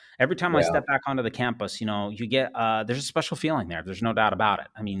 Every time I step back onto the campus, you get there's a special feeling there. There's no doubt about it.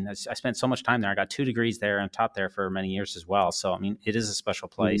 I mean, I spent so much time there. I got 2 degrees there and taught there for many years as well. So, I mean, it is a special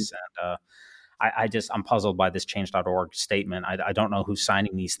place. And I'm puzzled by this change.org statement. I don't know who's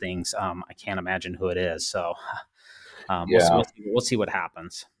signing these things. I can't imagine who it is. So we'll see what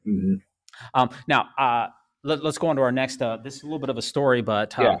happens. Now, let's go on to our next. This is a little bit of a story,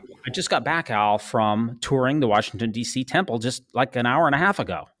 but I just got back, Al, from touring the Washington, D.C. temple just like an hour and a half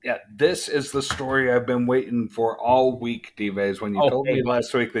ago. Yeah, this is the story I've been waiting for all week, D-Vase. When you told me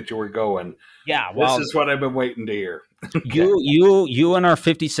last week that you were going, this is what I've been waiting to hear. You and our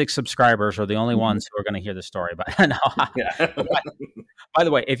 56 subscribers are the only ones who are going to hear the story. But no. By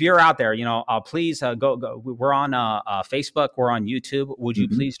the way, if you're out there, please go. We're on Facebook. We're on YouTube. Would you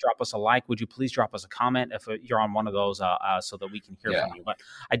please drop us a like? Would you please drop us a comment if you're on one of those so that we can hear from you? But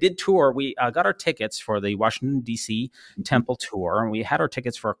I did tour. We got our tickets for the Washington, D.C. temple tour, and we had our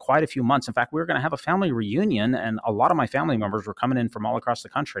tickets for quite a few months. In fact, we were going to have a family reunion, and a lot of my family members were coming in from all across the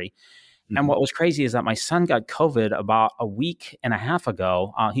country. And what was crazy is that my son got COVID about a week and a half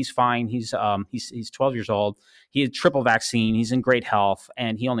ago. He's fine. He's 12 years old. He had triple vaccine. He's in great health,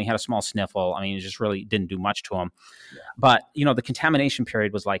 and he only had a small sniffle. I mean, it just really didn't do much to him. Yeah. But the contamination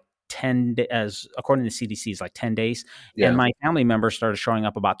period was like 10 days, according to the CDC, is like 10 days. Yeah. And my family members started showing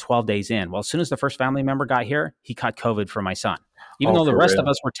up about 12 days in. Well, as soon as the first family member got here, he caught COVID for my son. Even though the rest of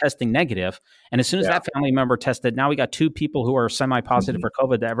us were testing negative. And as soon as that family member tested, now we got 2 people who are semi-positive for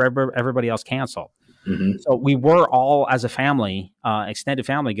COVID that everybody else canceled. So we were all, as a family, extended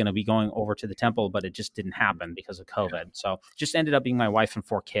family, going to be going over to the temple, but it just didn't happen because of COVID. So just ended up being my wife and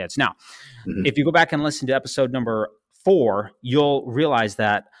 4 kids. Now, if you go back and listen to episode number 4, you'll realize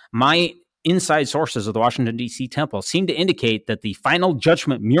that my inside sources of the Washington, D.C. temple seem to indicate that the final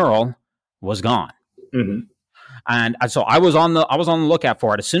judgment mural was gone. And so I was on the lookout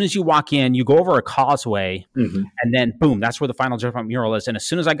for it. As soon as you walk in, you go over a causeway, and then boom, that's where the final judgment mural is. And as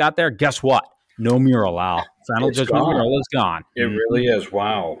soon as I got there, guess what? No mural, Al. Final judgment mural is gone. It really is.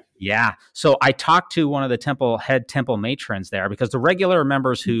 Wow. Yeah. So I talked to one of the head temple matrons there, because the regular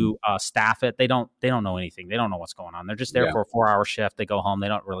members who staff it, they don't know anything. They don't know what's going on. They're just there for a 4-hour shift. They go home. They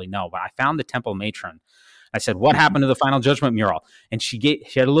don't really know. But I found the temple matron. I said, what happened to the final judgment mural? And she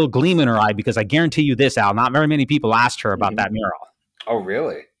had a little gleam in her eye, because I guarantee you this, Al, not very many people asked her about that mural. Oh,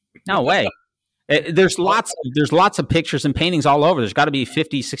 really? No way. There's lots of pictures and paintings all over. There's got to be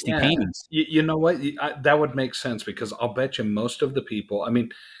 50, 60 paintings. You know what? That would make sense, because I'll bet you most of the people,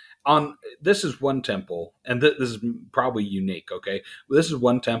 this is one temple, and this is probably unique, okay? This is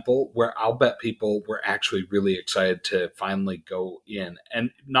one temple where I'll bet people were actually really excited to finally go in,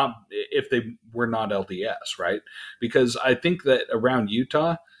 and not if they were not LDS, right? Because I think that around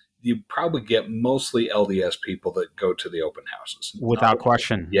Utah, you probably get mostly LDS people that go to the open houses. Without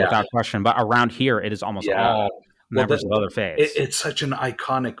question. But around here, it is almost all members of other faiths. It's such an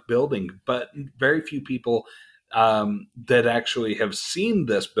iconic building, but very few people that actually have seen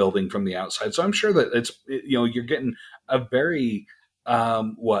this building from the outside. So I'm sure that you're getting a very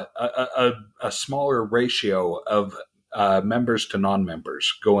a smaller ratio of members to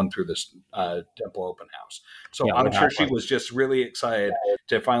non-members going through this temple open house. So I'm sure she was just really excited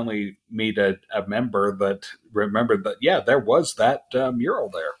to finally meet a member that remembered that, there was that mural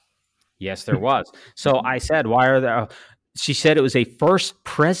there. Yes, there was. So I said, why are there? She said it was a first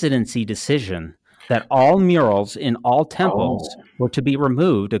presidency decision that all murals in all temples Oh, were to be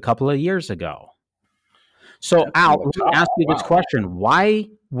removed a couple of years ago. So, that's Al, from the let me top. ask you this Wow. question. Why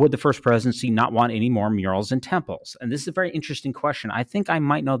would the first presidency not want any more murals in temples? And this is a very interesting question. I think I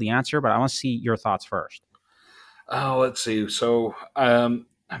might know the answer, but I want to see your thoughts first. Oh, let's see. So, I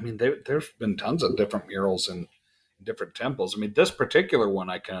mean, there's been tons of different murals in different temples. I mean, this particular one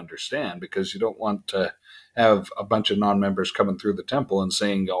I can understand because you don't want to have a bunch of non-members coming through the temple and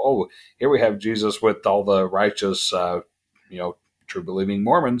saying, "Oh, here we have Jesus with all the righteous, true believing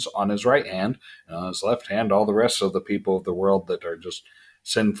Mormons on his right hand, and on his left hand, all the rest of the people of the world that are just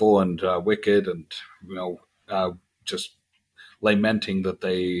sinful and wicked, and just lamenting that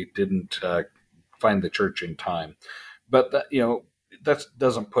they didn't find the church in time." But that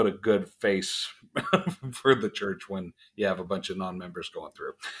doesn't put a good face for the church when you have a bunch of non-members going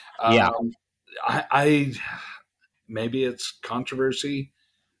through. Yeah. I maybe it's controversy.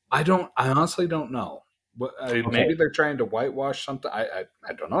 I honestly don't know. Maybe they're trying to whitewash something. I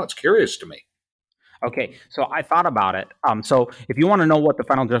don't know. It's curious to me. Okay, so I thought about it. So if you want to know what the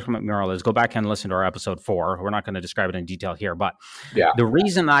Final Judgment mural is, go back and listen to our episode 4. We're not going to describe it in detail here, but Yeah. the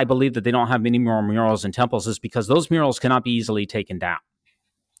reason I believe that they don't have many more murals in temples is because those murals cannot be easily taken down.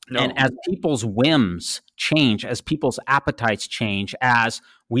 No. And as people's whims change, as people's appetites change, as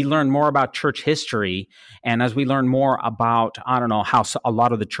we learn more about church history, and as we learn more about, I don't know, how a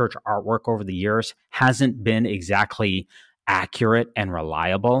lot of the church artwork over the years hasn't been exactly accurate and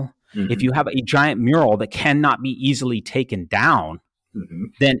reliable. Mm-hmm. If you have a giant mural that cannot be easily taken down, Mm-hmm.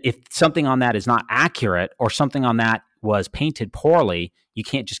 then if something on that is not accurate or something on that was painted poorly, you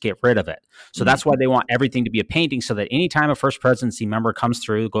can't just get rid of it. So that's why they want everything to be a painting, so that anytime a First Presidency member comes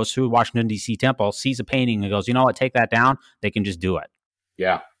through, goes through Washington, D.C. temple, sees a painting and goes, you know what, take that down, they can just do it.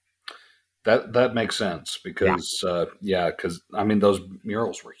 Yeah. That makes sense because because I mean those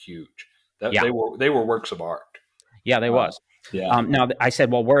murals were huge. They were works of art. Yeah, they was. Yeah. Now I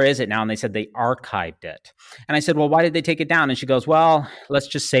said, well, where is it now? And they said they archived it. And I said, well, why did they take it down? And she goes, well, let's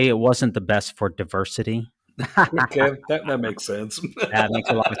just say it wasn't the best for diversity. Okay, that makes sense. That makes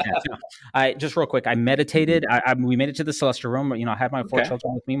a lot of sense. I just real quick, I meditated. We made it to the celestial room. I had my 4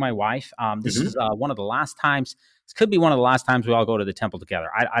 children with me, my wife. This is one of the last times. This could be one of the last times we all go to the temple together.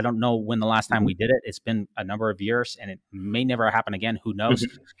 I don't know when the last time we did it. It's been a number of years, and it may never happen again. Who knows?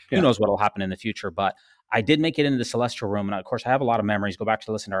 Yeah. Who knows what will happen in the future? But I did make it into the celestial room. And of course, I have a lot of memories. Go back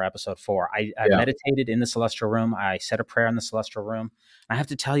to listen to our episode 4. I meditated in the celestial room. I said a prayer in the celestial room. And I have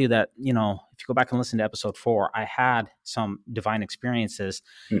to tell you that, if you go back and listen to episode 4, I had some divine experiences.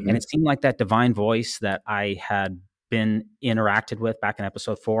 And it seemed like that divine voice that I had been interacted with back in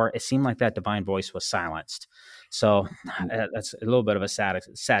episode 4, it seemed like that divine voice was silenced. So that's a little bit of a sad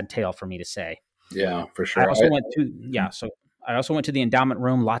tale for me to say. Yeah, for sure. I also went to the endowment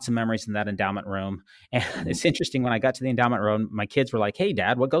room, lots of memories in that endowment room. And it's interesting, when I got to the endowment room, my kids were like, hey,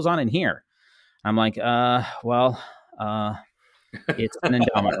 Dad, what goes on in here? I'm like, it's an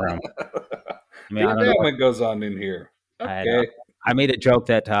endowment room. I mean, what goes on in here. Okay. I made a joke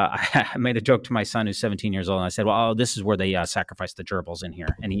that I made a joke to my son who's 17 years old. And I said, well, this is where they sacrifice the gerbils in here.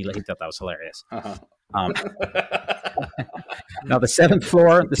 And he thought that was hilarious. Now the seventh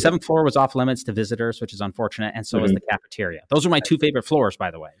floor was off limits to visitors, which is unfortunate. And so was the cafeteria. Those are my 2 favorite floors, by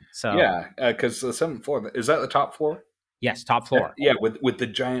the way. So yeah, because the 7th floor, is that the top floor? Yes, top floor. Yeah, with the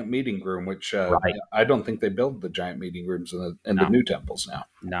giant meeting room, which I don't think they build the giant meeting rooms in the new temples now.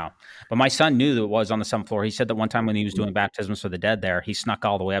 No, but my son knew that it was on the 7th floor. He said that one time when he was doing baptisms for the dead there, he snuck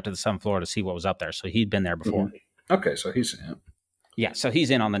all the way up to the 7th floor to see what was up there. So he'd been there before. Okay, so he's in. Yeah, so he's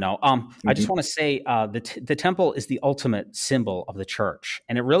in on the know. I just want to say the temple is the ultimate symbol of the church,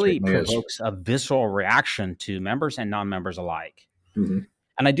 and it really provokes a visceral reaction to members and non-members alike.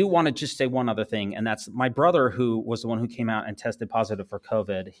 And I do want to just say one other thing, and that's my brother, who was the one who came out and tested positive for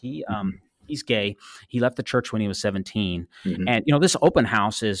COVID. He's gay. He left the church when he was 17. And, this open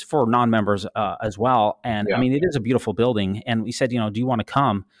house is for non-members as well. And I mean, it is a beautiful building. And we said, do you want to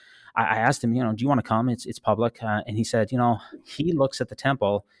come? I asked him, do you want to come? It's public. And he said, he looks at the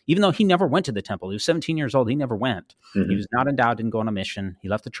temple, even though he never went to the temple. He was 17 years old. He never went. He was not endowed, didn't go on a mission. He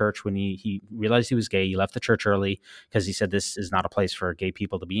left the church when he realized he was gay. He left the church early because he said, this is not a place for gay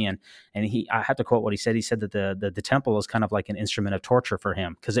people to be in. And I have to quote what he said. He said that the temple is kind of like an instrument of torture for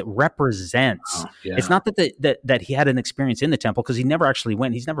him because it represents, it's not that he had an experience in the temple because he never actually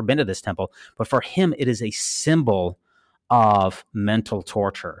went. He's never been to this temple. But for him, it is a symbol of mental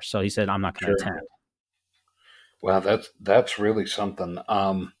torture. So he said, I'm not going to attend. Wow, that's really something.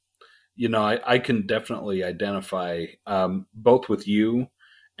 I can definitely identify both with you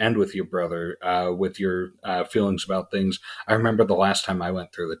and with your brother, with your feelings about things. I remember the last time I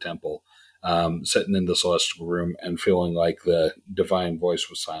went through the temple, sitting in the celestial room and feeling like the divine voice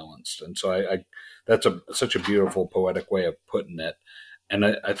was silenced. And so that's such a beautiful poetic way of putting it. And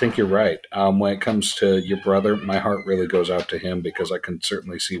I think you're right. When it comes to your brother, my heart really goes out to him because I can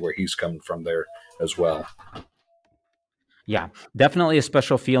certainly see where he's coming from there as well. Yeah, definitely a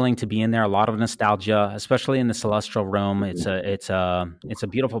special feeling to be in there. A lot of nostalgia, especially in the celestial room. It's a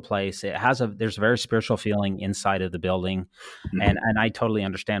beautiful place. There's a very spiritual feeling inside of the building, Mm-hmm. and I totally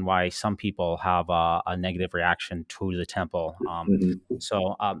understand why some people have a negative reaction to the temple.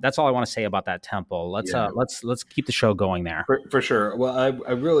 So that's all I want to say about that temple. Let's keep the show going there. For sure. Well,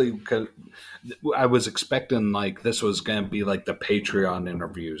 I really I was expecting like this was going to be like the Patreon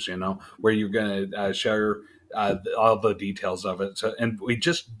interviews, where you're going to share all the details of it. So, and we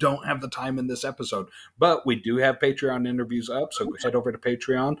just don't have the time in this episode, but we do have Patreon interviews up. So head over to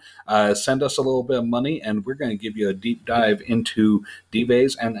Patreon, send us a little bit of money, and we're going to give you a deep dive into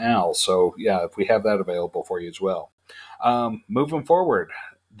D-Vase and Al. So yeah, if we have that available for you as well. Moving forward,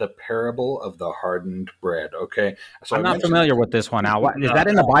 the parable of the hardened bread. Okay, so I'm not familiar with this one. Al, is that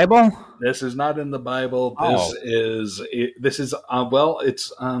in the Bible? This is not in the Bible. This is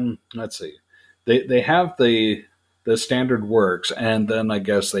let's see. They have the standard works, and then I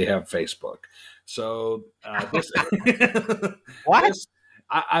guess they have Facebook. So this what?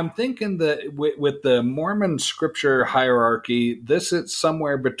 I'm thinking that with the Mormon scripture hierarchy, this is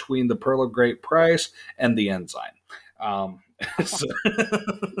somewhere between the Pearl of Great Price and the Ensign. So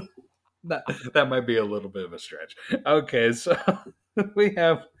that might be a little bit of a stretch. Okay, so we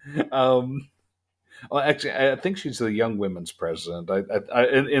have. Well, actually, I think she's the Young Women's President.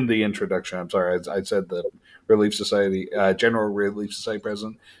 In the introduction, I'm sorry, I said the Relief Society, General Relief Society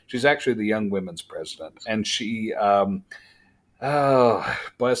President. She's actually the Young Women's President, and she,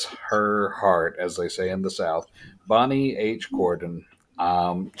 bless her heart, as they say in the South, Bonnie H. Gordon.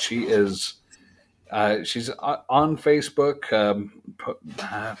 She is. She's on Facebook.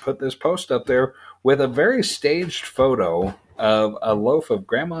 Put this post up there with a very staged photo of a loaf of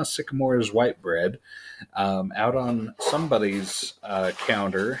Grandma Sycamore's white bread out on somebody's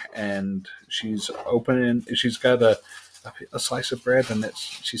counter, and she's opening. She's got a slice of bread, and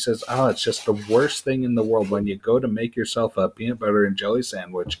she says, "Oh, it's just the worst thing in the world when you go to make yourself a peanut butter and jelly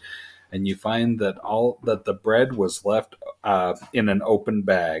sandwich, and you find that the bread was left in an open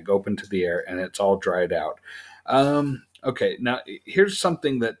bag, open to the air, and it's all dried out." Okay, now here's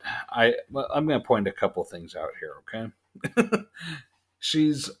something that I'm going to point a couple things out here. Okay.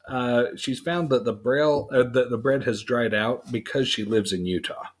 She's found that the bread has dried out because she lives in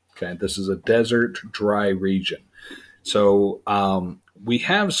Utah. Okay, this is a desert, dry region, so we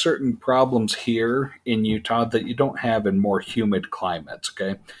have certain problems here in Utah that you don't have in more humid climates.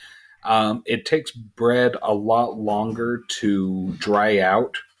 Okay, it takes bread a lot longer to dry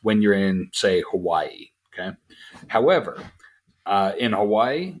out when you're in, say, Hawaii. Okay, however, in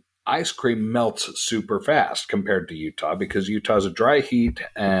Hawaii, ice cream melts super fast compared to Utah because Utah's a dry heat,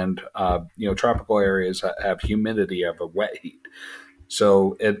 and tropical areas have humidity of a wet heat,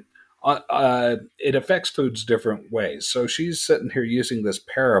 so it affects foods different ways. So she's sitting here using this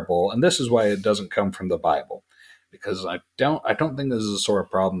parable, and this is why it doesn't come from the Bible, because I don't think this is a sort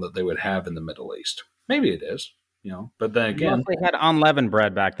of problem that they would have in the Middle East. Maybe it is. But then again, they had unleavened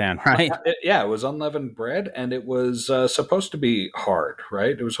bread back then, right? It was unleavened bread, and it was supposed to be hard,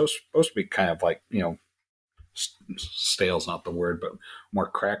 right? It was supposed to be kind of like, stale's not the word, but more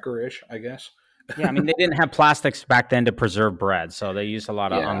cracker-ish, I guess. Yeah, I mean, they didn't have plastics back then to preserve bread, so they used a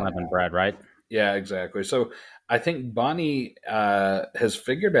lot of unleavened bread, right? Yeah, exactly. So I think Bonnie has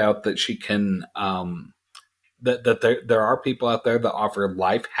figured out that she can that there are people out there that offer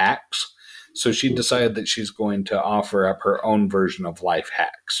life hacks. So she decided that she's going to offer up her own version of life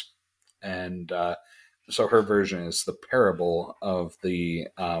hacks. And so her version is the parable of the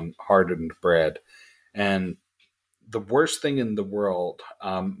hardened bread. And the worst thing in the world,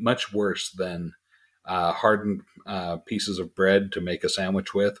 much worse than hardened pieces of bread to make a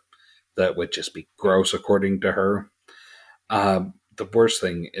sandwich with, that would just be gross according to her. The worst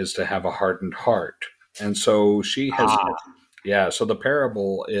thing is to have a hardened heart. And so she has... Yeah, so the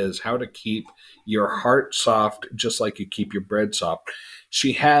parable is how to keep your heart soft just like you keep your bread soft.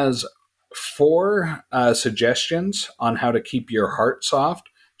 She has 4 suggestions on how to keep your heart soft.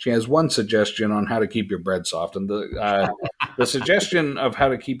 She has 1 suggestion on how to keep your bread soft. And the suggestion of how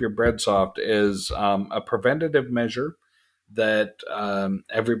to keep your bread soft is a preventative measure that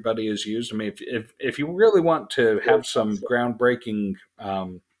everybody has used. I mean, if you really want to have some groundbreaking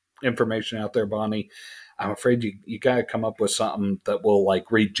information out there, Bonnie, I'm afraid you got to come up with something that will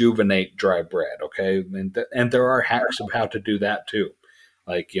like rejuvenate dry bread. Okay. And there are hacks of how to do that too.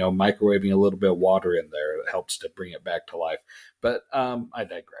 Like, microwaving a little bit of water in there helps to bring it back to life. But I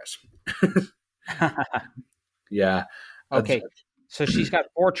digress. Yeah. Okay. So she's got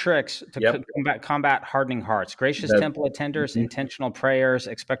 4 tricks to combat hardening hearts: gracious temple attenders, intentional prayers,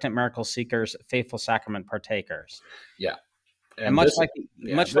 expectant miracle seekers, faithful sacrament partakers. Yeah. And much like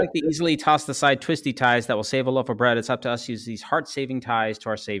the easily tossed aside twisty ties that will save a loaf of bread, it's up to us to use these heart-saving ties to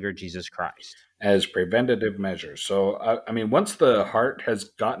our Savior, Jesus Christ. As preventative measures. So, I mean, once the heart has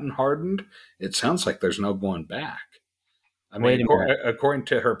gotten hardened, it sounds like there's no going back. I mean, according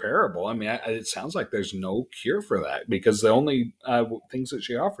to her parable, I mean, it sounds like there's no cure for that because the only things that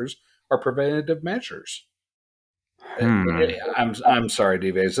she offers are preventative measures. I'm sorry,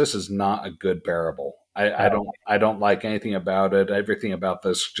 D-Vase, this is not a good parable. I don't like anything about it. Everything about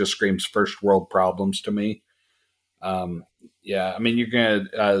this just screams first world problems to me. Yeah, I mean, you're going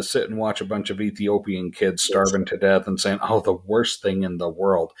to sit and watch a bunch of Ethiopian kids starving to death and saying, oh, the worst thing in the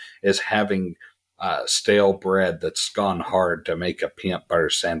world is having stale bread that's gone hard to make a peanut butter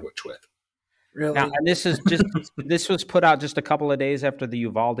sandwich with. Really? Now, and this was put out just a couple of days after the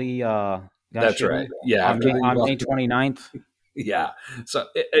Uvalde that's right. Yeah. On May 29th. Yeah. So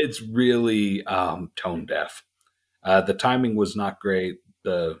it's really tone deaf. The timing was not great.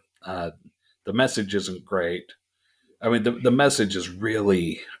 The message isn't great. I mean, the message is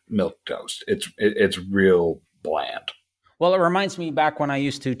really milquetoast. It's real bland. Well, it reminds me back when I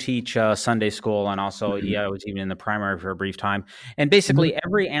used to teach Sunday school, and also, I was even in the primary for a brief time. And basically,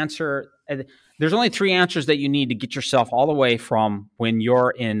 every answer, there's only 3 answers that you need to get yourself all the way from when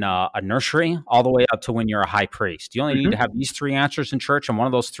you're in a nursery all the way up to when you're a high priest. You only need to have these 3 answers in church, and one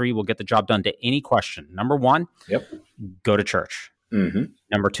of those 3 will get the job done to any question. Number 1, go to church.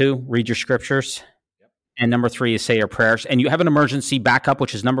 Number 2, read your scriptures. And number 3 is say your prayers. And you have an emergency backup,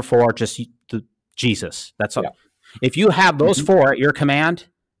 which is number 4, just Jesus. That's all. If you have those 4 at your command,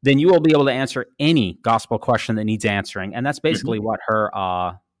 then you will be able to answer any gospel question that needs answering. And that's basically what her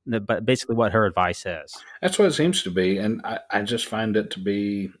advice is. That's what it seems to be. And I just find it to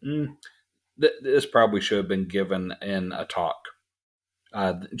be, this probably should have been given in a talk.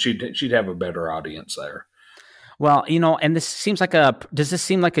 She'd have a better audience there. Well, and does this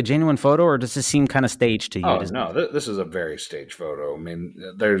seem like a genuine photo, or does this seem kind of staged to you? Oh, no, this is a very staged photo. I mean,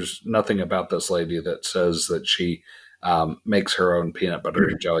 there's nothing about this lady that says that she makes her own peanut butter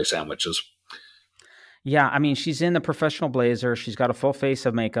and jelly sandwiches. Yeah, I mean, she's in the professional blazer. She's got a full face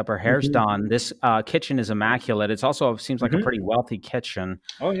of makeup. Her hair's done. This kitchen is immaculate. It also seems like a pretty wealthy kitchen.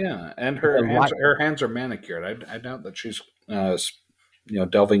 Oh, yeah, and her hands are manicured. I doubt that she's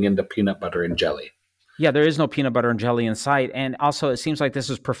delving into peanut butter and jelly. Yeah, there is no peanut butter and jelly in sight. And also, it seems like this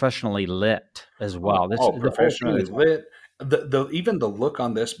is professionally lit as well. Professionally lit. Even the look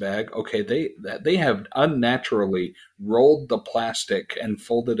on this bag, okay, they have unnaturally rolled the plastic and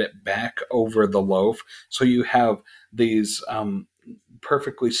folded it back over the loaf. So you have these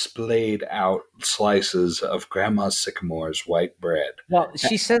perfectly splayed out slices of Grandma Sycamore's white bread. Well,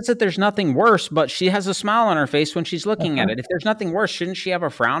 she says that there's nothing worse, but she has a smile on her face when she's looking at it. If there's nothing worse, shouldn't she have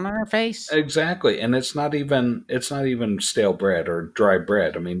a frown on her face? Exactly. And it's not even stale bread or dry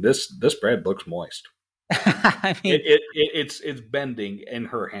bread. I mean, this bread looks moist. I mean, it's bending in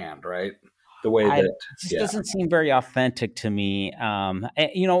her hand, right? The way that it just doesn't seem very authentic to me.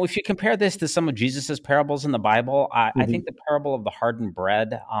 If you compare this to some of Jesus's parables in the Bible, I think the parable of the hardened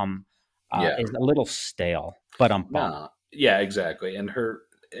bread is a little stale. But yeah, exactly. And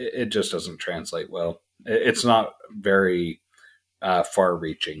it just doesn't translate well. It's not very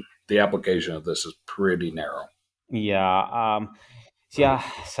far-reaching. The application of this is pretty narrow. Yeah. Yeah,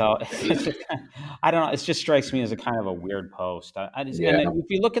 so I don't know. It just strikes me as a kind of a weird post. And if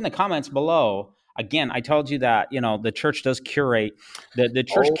you look in the comments below, again, I told you that the church does curate. The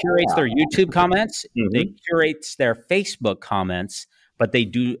church curates their YouTube comments. They curates their Facebook comments, but they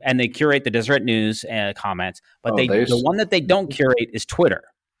curate the Deseret News comments. But the one that they don't curate is Twitter.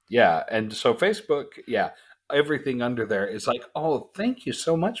 Yeah, and so Facebook, everything under there is like, oh, thank you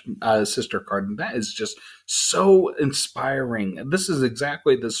so much, Sister Cardin. That is just so inspiring. This is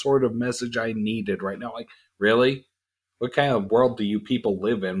exactly the sort of message I needed right now. Like, really? What kind of world do you people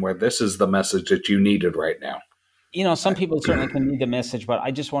live in where this is the message that you needed right now? Some people certainly can read the message, but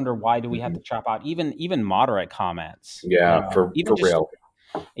I just wonder, why do we have to chop out even moderate comments? Yeah, for real.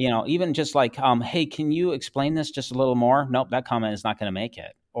 Even just like, hey, can you explain this just a little more? Nope, that comment is not going to make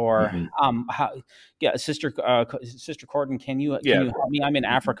it. Or, Sister Corden, can you help me? I'm in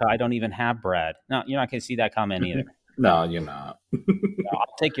Africa. I don't even have bread. No, you're not going to see that comment either. No, you're not.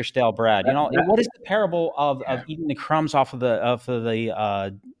 take your stale bread. What is the parable of eating the crumbs off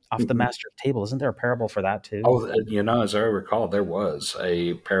the master's table? Isn't there a parable for that too? Oh, as I recall, there was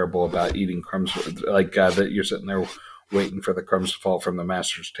a parable about eating crumbs, like that you're sitting there waiting for the crumbs to fall from the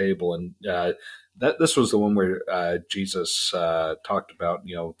master's table, and this was the one where Jesus talked about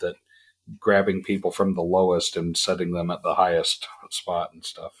that grabbing people from the lowest and setting them at the highest spot and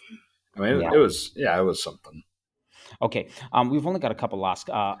stuff. I mean, it was something. Okay, we've only got a couple last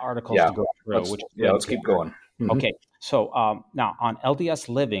articles to go through. Let's keep going. Mm-hmm. Okay, so now on LDS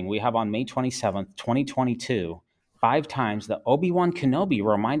Living, we have on May 27th, 2022, 5 times that Obi-Wan Kenobi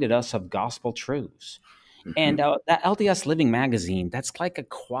reminded us of gospel truths. Mm-hmm. And that LDS Living magazine, that's like a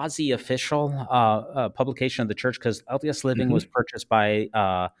quasi-official publication of the church, because LDS Living was purchased by,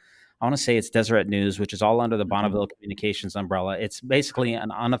 I want to say it's Deseret News, which is all under the Bonneville Communications umbrella. It's basically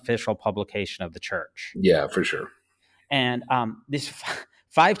an unofficial publication of the church. Yeah, for sure. And this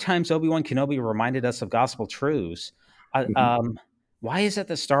 5 times Obi-Wan Kenobi reminded us of gospel truths. Why is it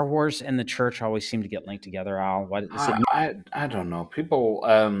that Star Wars and the church always seem to get linked together, Al? What is it? I don't know. People,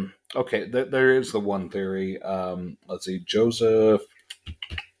 okay, there is the one theory. Let's see, Joseph.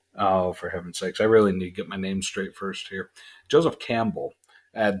 Oh, for heaven's sakes, I really need to get my name straight first here. Joseph Campbell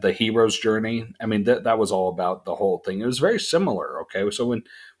at the hero's journey. I mean, that was all about the whole thing. It was very similar. Okay, so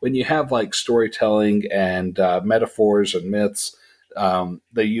when you have like storytelling and metaphors and myths,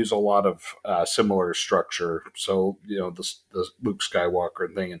 they use a lot of similar structure. So the Luke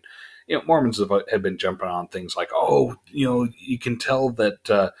Skywalker thing, and Mormons have been jumping on things like, you can tell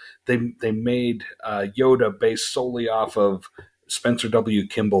that they made Yoda based solely off of Spencer W.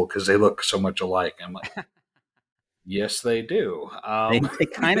 Kimball because they look so much alike. I'm like, yes, they do. They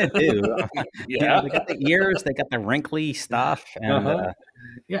kind of do. Yeah, they got the ears, they got the wrinkly stuff, and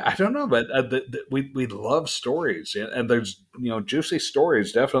yeah, I don't know, but we love stories, and there's juicy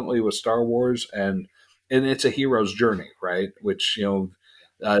stories definitely with Star Wars, and it's a hero's journey, right? Which the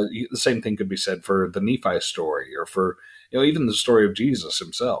same thing could be said for the Nephi story, or for even the story of Jesus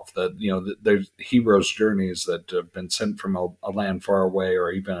himself. That there's heroes' journeys that have been sent from a land far away,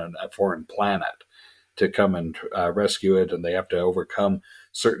 or even a foreign planet, to come and rescue it, and they have to overcome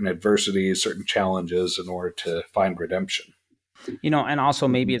certain adversities, certain challenges in order to find redemption. And also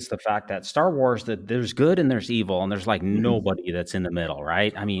maybe it's the fact that Star Wars, that there's good and there's evil, and there's like nobody that's in the middle,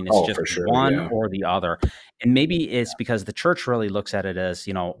 right? I mean, it's just one or the other. And maybe it's because the church really looks at it as,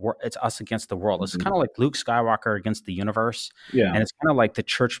 it's us against the world. It's kind of like Luke Skywalker against the universe. Yeah. And it's kind of like the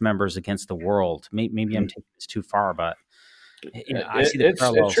church members against the world. Maybe I'm taking this too far, but I see the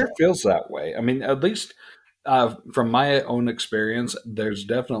parallels. It sure feels that way. I mean, at least from my own experience, there's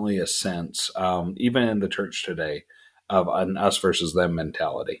definitely a sense, even in the church today, of an us versus them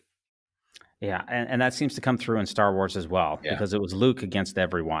mentality. Yeah, and that seems to come through in Star Wars as well, because it was Luke against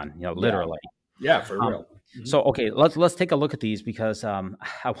everyone, literally. Yeah, for real. So, okay, let's take a look at these, because I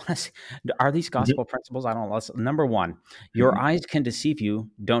want to see, are these gospel principles? I don't know. Number 1, your eyes can deceive you.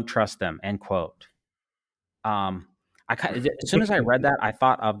 Don't trust them, end quote. As soon as I read that, I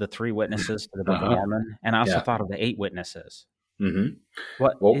thought of the 3 witnesses to the Book of Mormon, and I also thought of the 8 witnesses.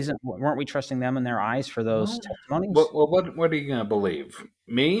 Weren't we trusting them in their eyes for those testimonies? Well, what are you going to believe?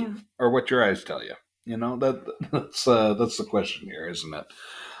 Me or what your eyes tell you? That's the question here, isn't it?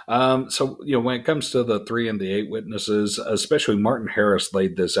 So when it comes to the 3 and the 8 witnesses, especially Martin Harris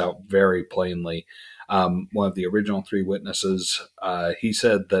laid this out very plainly. One of the original 3 witnesses, he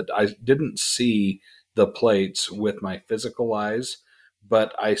said that I didn't see the plates with my physical eyes,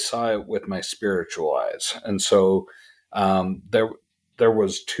 but I saw it with my spiritual eyes, and so. There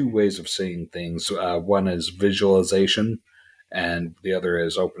was 2 ways of seeing things. One is visualization, and the other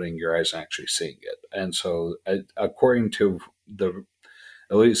is opening your eyes and actually seeing it. And so, according to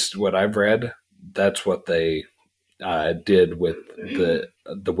at least what I've read, that's what they did with the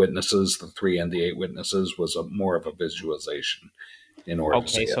witnesses, the 3 and the 8 witnesses, was more of a visualization. In order to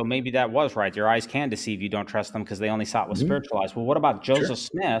see so maybe that was right. Your eyes can deceive you. Don't trust them because they only saw it with spiritual eyes. Well, what about Joseph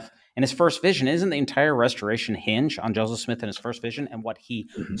Smith and his first vision? Isn't the entire restoration hinge on Joseph Smith and his first vision and what he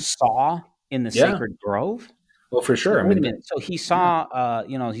saw in the sacred grove? Well, for sure. So, wait a minute. So he saw,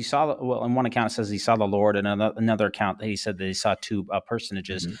 in one account it says he saw the Lord, and another account he said that he saw 2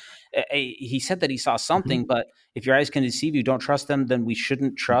 personages. He said that he saw something, but if your eyes can deceive you, don't trust them, then we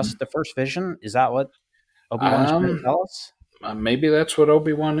shouldn't trust the first vision? Is that what Obi-Wan is trying to tell us? Maybe that's what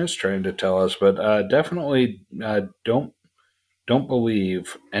Obi-Wan is trying to tell us, but definitely don't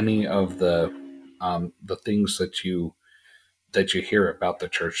believe any of the things that you hear about the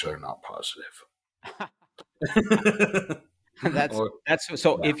church that are not positive. That's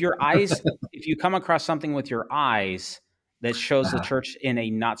so. Yeah. If your eyes, if you come across something with your eyes, that shows the church in a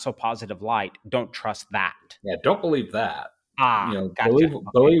not so positive light. Don't trust that. Yeah, don't believe that. Gotcha.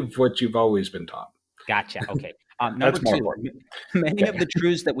 Believe what you've always been taught. Gotcha. Okay. Number That's more 2, important. many Okay. of the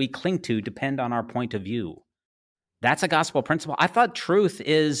truths that we cling to depend on our point of view. That's a gospel principle. I thought truth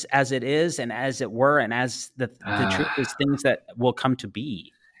is as it is and as it were, and as the truth is things that will come to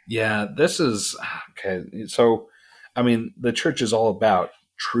be. Yeah, this is okay. So, I mean, the church is all about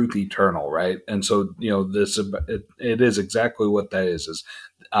truth eternal, right? And so, it is exactly what that is.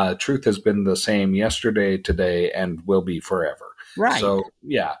 Truth has been the same yesterday, today, and will be forever. Right. So,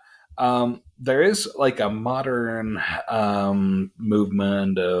 yeah. There is like a modern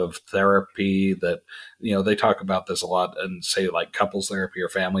movement of therapy that, they talk about this a lot and say like couples therapy or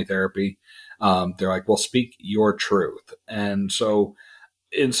family therapy. They're like, well, speak your truth. And so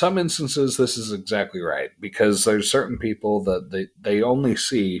in some instances, this is exactly right, because there's certain people that they only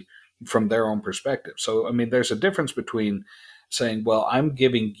see from their own perspective. So, I mean, there's a difference between saying, well, I'm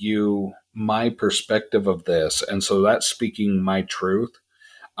giving you my perspective of this, and so that's speaking my truth.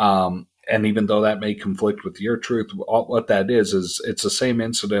 And even though that may conflict with your truth, what that is it's the same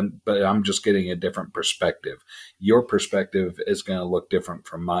incident, but I'm just getting a different perspective. Your perspective is going to look different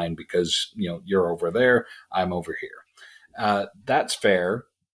from mine because, you're over there, I'm over here. That's fair.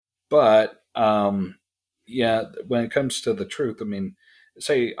 But, when it comes to the truth, I mean,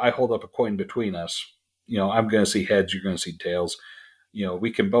 say I hold up a coin between us, I'm going to see heads, you're going to see tails.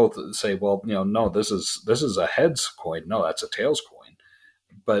 We can both say, well, no, this is a heads coin. No, that's a tails coin.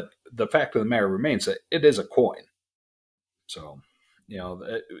 But the fact of the matter remains that it is a coin. So,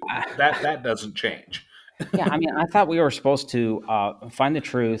 that doesn't change. Yeah, I mean, I thought we were supposed to find the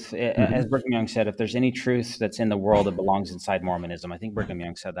truth. As Brigham Young said, if there's any truth that's in the world, it belongs inside Mormonism. I think Brigham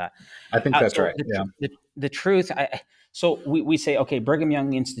Young said that. I think that's right. The truth. So we say, okay, Brigham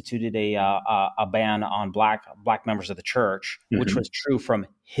Young instituted a ban on black members of the church, which was true from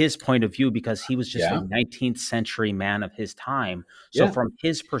his point of view because he was just a 19th century man of his time. So from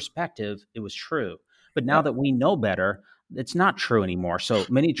his perspective, it was true. But now that we know better, it's not true anymore. So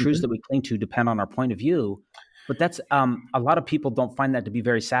many truths that we cling to depend on our point of view. But that's a lot of people don't find that to be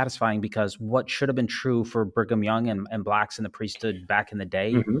very satisfying, because what should have been true for Brigham Young and blacks in the priesthood back in the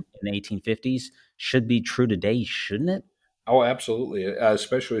day in the 1850s should be true today, shouldn't it? Oh, absolutely.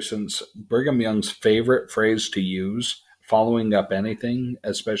 Especially since Brigham Young's favorite phrase to use following up anything,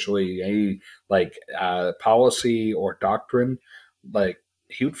 especially policy or doctrine, like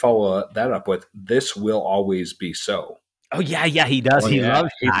he would follow that up with, "This will always be so." Oh, yeah, he does. He loves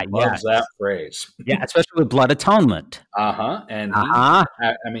that. He loves that phrase. Yeah, especially with blood atonement. And I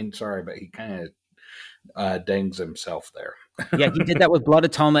mean, sorry, but he kind of dangs himself there. Yeah, he did that with blood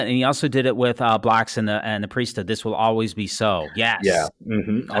atonement, and he also did it with blacks and the priesthood. This will always be so. Yes. Yeah.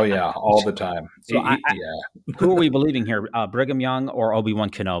 Mm-hmm. Oh, yeah, all the time. So who are we believing here? Brigham Young or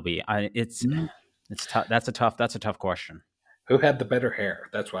Obi-Wan Kenobi? It's tough. That's a tough question. Who had the better hair?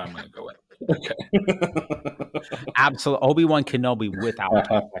 That's what I'm going to go with. Okay. Absolutely. Obi-Wan Kenobi without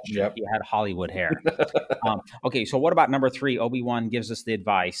question. Yep. He had Hollywood hair. Okay, so what about number 3? Obi-Wan gives us the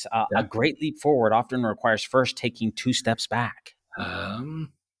advice. A great leap forward often requires first taking 2 steps back.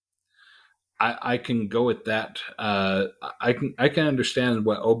 I can go with that. I can understand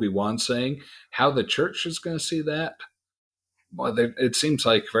what Obi-Wan's saying. How the church is going to see that? Well, it seems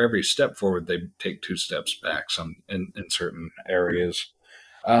like for every step forward, they take 2 steps back. In certain areas.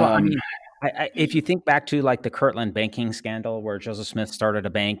 Well, I mean, if you think back to like the Kirtland banking scandal, where Joseph Smith started a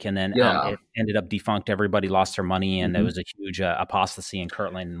bank and then it ended up defunct, everybody lost their money, and there was a huge apostasy in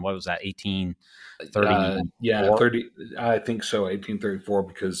Kirtland. And what was that, 1830? 30. I think so, 1834,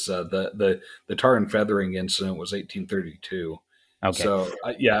 because the tar and feathering incident was 1832. Okay. So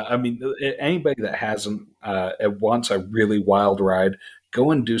I mean, anybody that hasn't wants a really wild ride, go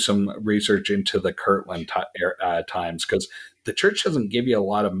and do some research into the Kirtland times, because the church doesn't give you a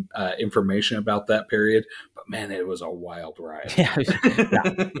lot of information about that period, but man, it was a wild ride. Yeah,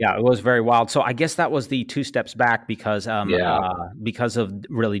 it was very wild. So I guess that was the 2 steps back because of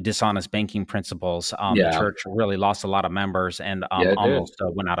really dishonest banking principles. The church really lost a lot of members and almost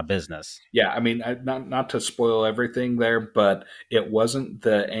went out of business. Yeah, I mean, not to spoil everything there, but it wasn't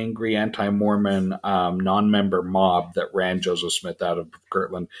the angry anti-Mormon non-member mob that ran Joseph Smith out of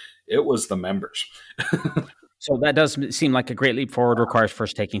Kirtland. It was the members. So that does seem like a great leap forward requires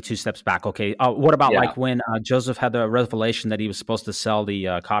first taking 2 steps back. Okay. What about like when Joseph had the revelation that he was supposed to sell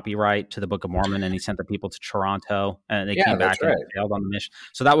the copyright to the Book of Mormon, and he sent the people to Toronto, and they came back and failed on the mission.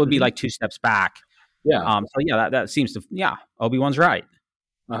 So that would be like 2 steps back. Yeah. That seems to, Obi-Wan's right.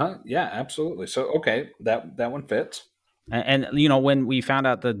 Yeah, absolutely. So, okay. That one fits. And when we found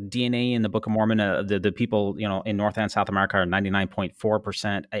out the DNA in the Book of Mormon, the people, in North and South America are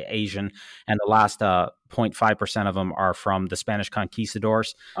 99.4% Asian, and the last 0.5% of them are from the Spanish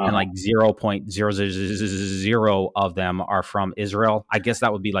conquistadors, and like 0.000 of them are from Israel. I guess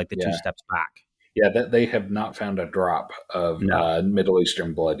that would be like the two steps back. Yeah, they have not found a drop of Middle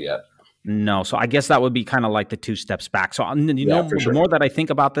Eastern blood yet. No, so I guess that would be kind of like the two steps back. So for sure. The more that I think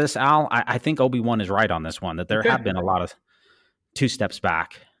about this, Al, I think Obi-Wan is right on this one. That there have been a lot of two steps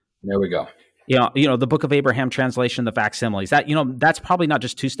back. There we go. The Book of Abraham translation, the facsimiles. That that's probably not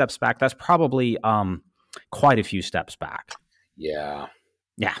just two steps back. That's probably quite a few steps back. Yeah.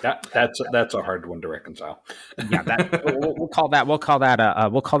 Yeah, that's a hard one to reconcile. Yeah, we'll call that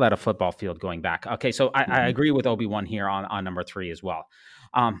a football field going back. Okay, so I agree with Obi-Wan here on number 3 as well.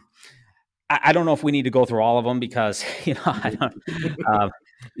 I don't know if we need to go through all of them because I don't.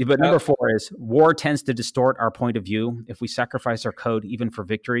 But number 4 is war tends to distort our point of view. If we sacrifice our code even for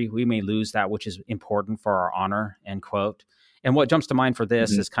victory, we may lose that which is important for our honor. End quote. And what jumps to mind for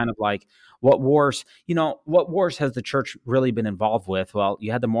this is kind of like what wars has the church really been involved with? Well,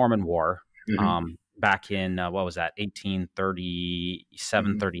 you had the Mormon War back in, what was that,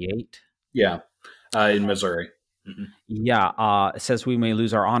 1837, 38? Yeah, in Missouri. Yeah, it says we may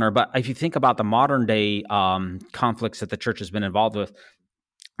lose our honor. But if you think about the modern day conflicts that the church has been involved with,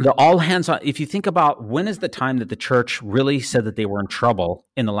 the all hands on, if you think about when is the time that the church really said that they were in trouble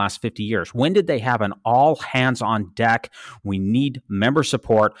in the last 50 years? When did they have an all hands on deck? We need member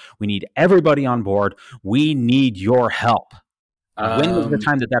support. We need everybody on board. We need your help. When was the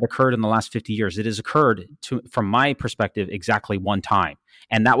time that occurred in the last 50 years? It has occurred, from my perspective, exactly one time.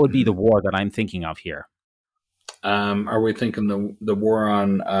 And that would be the war that I'm thinking of here. Are we thinking the war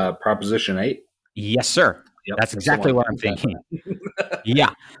on Proposition 8? Yes, sir. Yep, that's exactly what I'm thinking. Yeah.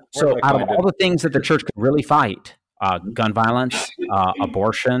 So out of all the things that the church could really fight, gun violence,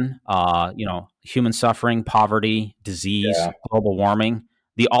 abortion, human suffering, poverty, disease, global warming,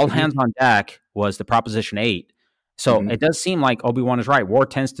 the all hands on deck was the Proposition 8. So it does seem like Obi-Wan is right. War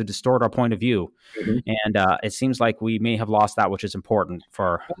tends to distort our point of view. And it seems like we may have lost that which is important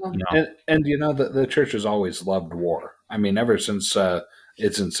for, And the church has always loved war. I mean, ever since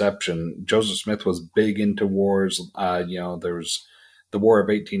its inception, Joseph Smith was big into wars. There was the War of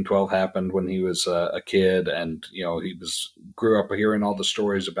 1812 happened when he was a kid, and he grew up hearing all the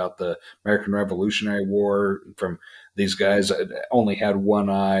stories about the American Revolutionary War from these guys that only had one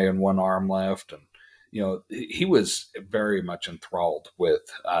eye and one arm left, and he was very much enthralled with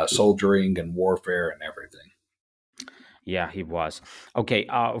soldiering and warfare and everything. Yeah, he was. Okay,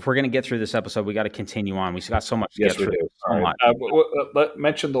 if we're going to get through this episode, we got to continue on. We've got so much to get through. Do. So much.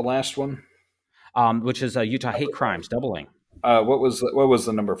 Mention the last one, which is Utah hate crimes doubling. What was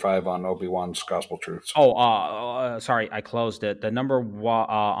the number 5 on Obi-Wan's Gospel Truths? Sorry, I closed it. The number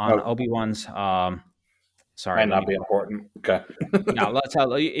on Obi-Wan's. Sorry, might not be important. Okay. Yeah,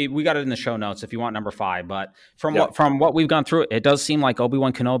 we got it in the show notes if you want number 5. But from what we've gone through, it does seem like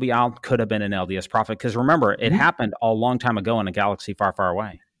Obi-Wan Kenobi could have been an LDS prophet, because remember, it happened a long time ago in a galaxy far, far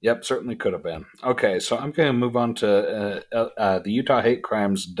away. Yep, certainly could have been. Okay, so I'm going to move on to the Utah hate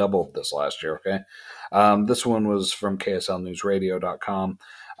crimes doubled this last year. Okay, this one was from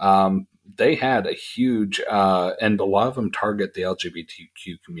KSLNewsRadio.com. They had a huge, and a lot of them target the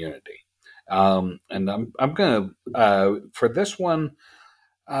LGBTQ community. And I'm going to, for this one,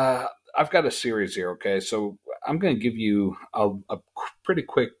 I've got a series here, okay? So I'm going to give you a pretty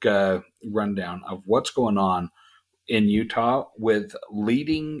quick rundown of what's going on in Utah with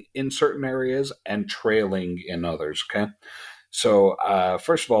leading in certain areas and trailing in others, okay? So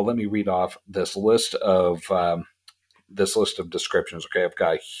first of all, let me read off this list of descriptions, okay? I've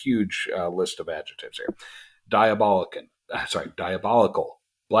got a huge list of adjectives here. Diabolical,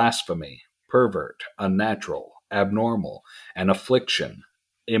 blasphemy, pervert, unnatural, abnormal, an affliction,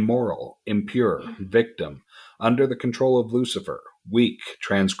 immoral, impure, victim, under the control of Lucifer, weak,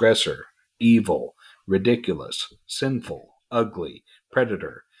 transgressor, evil, ridiculous, sinful, ugly,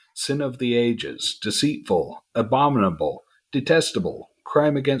 predator, sin of the ages, deceitful, abominable, detestable,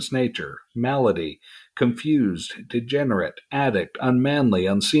 crime against nature, malady, confused, degenerate, addict, unmanly,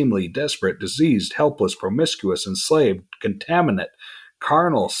 unseemly, desperate, diseased, helpless, promiscuous, enslaved, contaminate,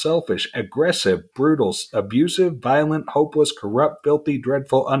 carnal, selfish, aggressive, brutal, abusive, violent, hopeless, corrupt, filthy,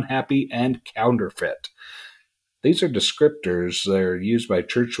 dreadful, unhappy, and counterfeit. These are descriptors that are used by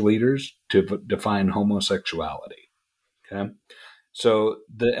church leaders to define homosexuality. Okay, so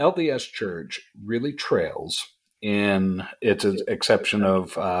the LDS Church really trails in its exception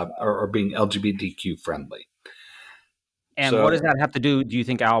of or being LGBTQ friendly. And what does that have to do you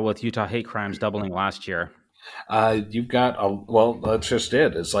think, Al, with Utah hate crimes doubling last year? You've got well, that's just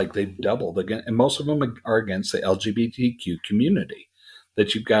it. It's like they've doubled again, and most of them are against the LGBTQ community.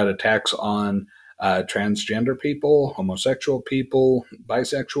 That you've got attacks on transgender people, homosexual people,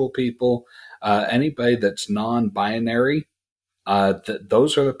 bisexual people, anybody that's non-binary.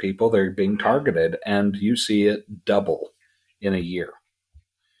 Those are the people that are being targeted, and you see it double in a year.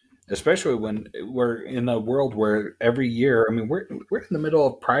 Especially when we're in a world where every year, I mean, we're in the middle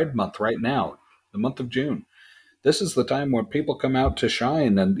of Pride Month right now, the month of June. This is the time when people come out to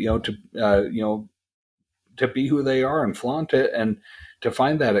shine and to be who they are and flaunt it and to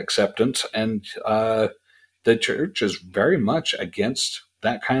find that acceptance. And the church is very much against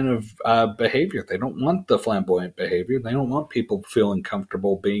that kind of behavior. They don't want the flamboyant behavior. They don't want people feeling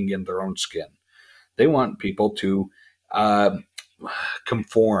comfortable being in their own skin. They want people to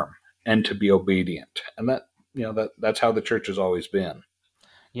conform and to be obedient. And that's how the church has always been.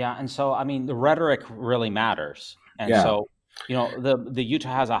 Yeah, and so I mean, the rhetoric really matters, and Yeah. so the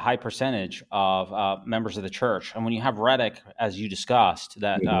Utah has a high percentage of members of the church, and when you have rhetoric, as you discussed,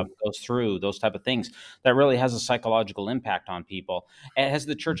 that goes through those type of things, that really has a psychological impact on people. And has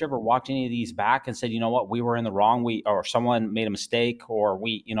the church ever walked any of these back and said, you know what, we were in the wrong, or someone made a mistake, or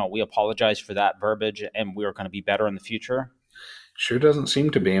we apologize for that verbiage, and we are going to be better in the future? Sure doesn't seem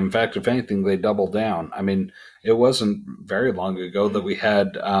to be. In fact, if anything, they double down. I mean, it wasn't very long ago that we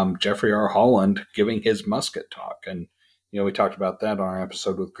had Jeffrey R. Holland giving his musket talk. And, we talked about that on our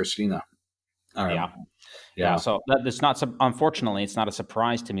episode with Christina. Yeah. So that's not, unfortunately, it's not a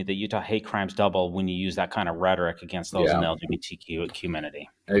surprise to me that Utah hate crimes double when you use that kind of rhetoric against those in the LGBTQ community.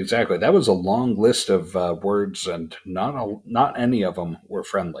 Exactly. That was a long list of words, and not any of them were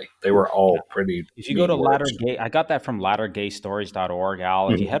friendly. They were all pretty. If you go to Latter Gay, I got that from lattergaystories.org,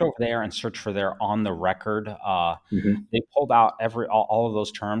 Al. If you head over there and search for their on the record, they pulled out all of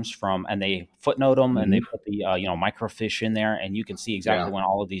those terms from, and they footnote them, and they put the microfiche in there, and you can see exactly when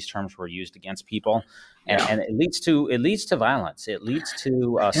all of these terms were used against people. And it leads to violence. It leads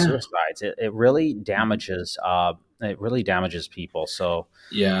to suicides. It really damages. It really damages people. So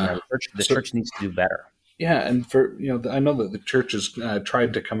the church needs to do better. Yeah, and I know that the church has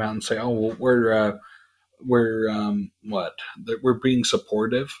tried to come out and say, "Oh, well, we're being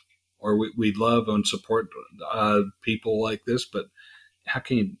supportive, or we love and support people like this." But how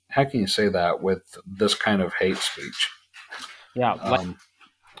can you say that with this kind of hate speech? Yeah.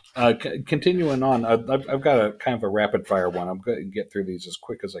 Continuing on, I've got a kind of a rapid fire one. I'm going to get through these as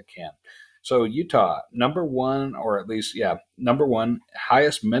quick as I can. So Utah, number one,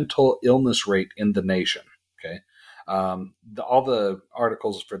 highest mental illness rate in the nation. Okay. All the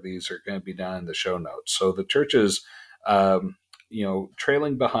articles for these are going to be down in the show notes. So the church is,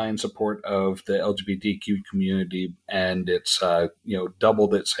 trailing behind support of the LGBTQ community, and it's,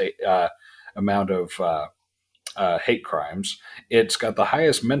 doubled its amount of hate crimes. It's got the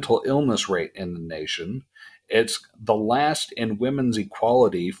highest mental illness rate in the nation. It's the last in women's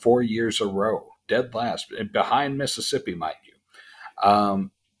equality 4 years in a row, dead last, behind Mississippi, mind you.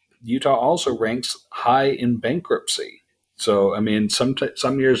 Utah also ranks high in bankruptcy. So, I mean, some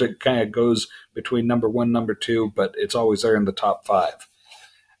years it kind of goes between number one, number two, but it's always there in the top five.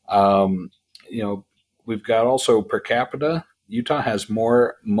 We've got also per capita. Utah has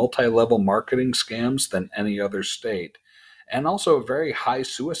more multi-level marketing scams than any other state, and also a very high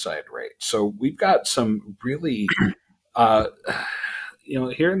suicide rate. So we've got some really,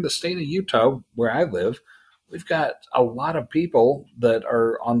 here in the state of Utah, where I live, we've got a lot of people that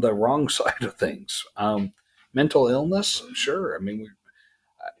are on the wrong side of things. Mental illness, sure. I mean,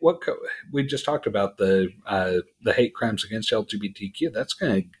 we just talked about the hate crimes against LGBTQ. That's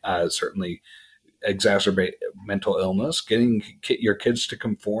going to certainly exacerbate mental illness. Getting your kids to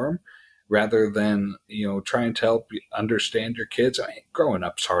conform rather than trying to help you understand your kids. I mean, growing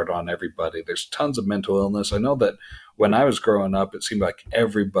up's hard on everybody. There's tons of mental illness. I know that when I was growing up, it seemed like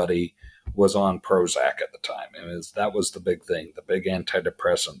everybody was on Prozac at the time. That was the big thing, the big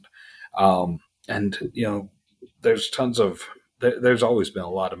antidepressant. There's always been a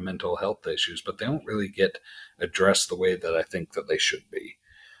lot of mental health issues, but they don't really get addressed the way that I think that they should be.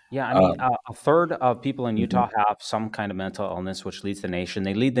 Yeah, I mean, a third of people in Utah have some kind of mental illness, which leads the nation.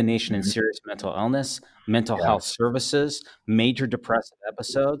 They lead the nation in serious mental illness, mental health services, major depressive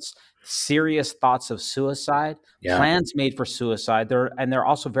episodes, serious thoughts of suicide, plans made for suicide. They're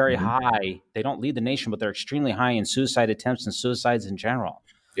also very high. They don't lead the nation, but they're extremely high in suicide attempts and suicides in general.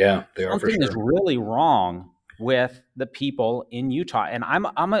 Yeah, they are. Something is really wrong with the people in Utah. And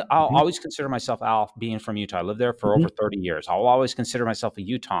I'll always consider myself, Al, being from Utah. I lived there for over 30 years. I'll always consider myself a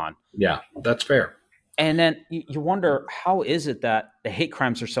Utahn. Yeah, that's fair. And then you wonder, how is it that the hate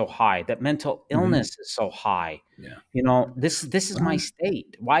crimes are so high, that mental illness is so high? Yeah. This is my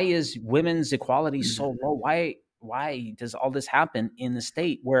state. Why is women's equality so low? Why does all this happen in the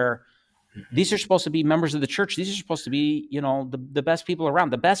state where these are supposed to be members of the church? These are supposed to be, the best people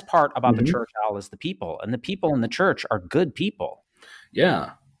around. The best part about the church, Al, is the people, and the people in the church are good people.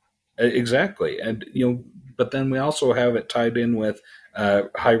 Yeah, exactly. And, but then we also have it tied in with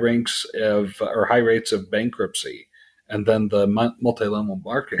high rates of bankruptcy, and then the multi-level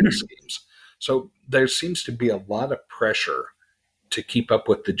marketing schemes. So there seems to be a lot of pressure to keep up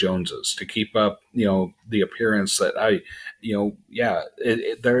with the Joneses, to keep up, the appearance that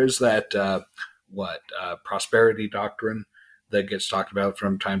there is that prosperity doctrine that gets talked about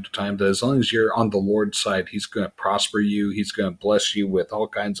from time to time, that as long as you're on the Lord's side, he's going to prosper you. He's going to bless you with all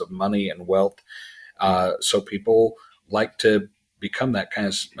kinds of money and wealth. So people like to become that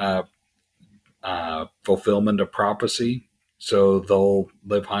kind of fulfillment of prophecy. So they'll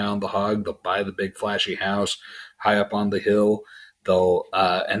live high on the hog. They'll buy the big flashy house high up on the hill. They'll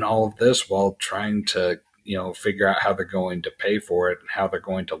and all of this while trying to figure out how they're going to pay for it and how they're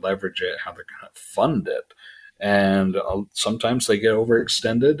going to leverage it, how they're going to fund it. And sometimes they get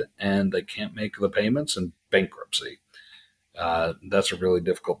overextended and they can't make the payments, and bankruptcy. That's a really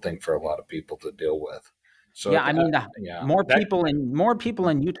difficult thing for a lot of people to deal with. So more people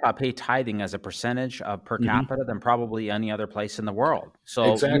in Utah pay tithing as a percentage of per capita than probably any other place in the world.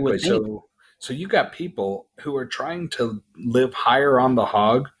 So exactly. So you got people who are trying to live higher on the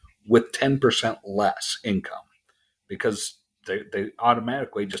hog with 10% less income because they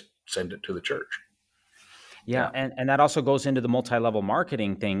automatically just send it to the church. Yeah. And that also goes into the multi-level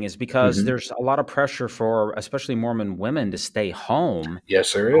marketing thing, is because there's a lot of pressure for especially Mormon women to stay home.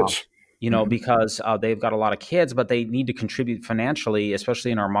 Yes, there is. Because they've got a lot of kids, but they need to contribute financially, especially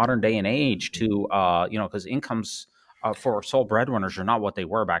in our modern day and age, to, because incomes for sole breadwinners are not what they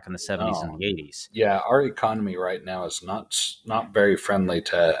were back in the 70s and the 80s. Yeah, our economy right now is not very friendly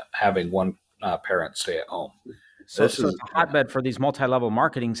to having one parent stay at home. So it's a hotbed for these multi-level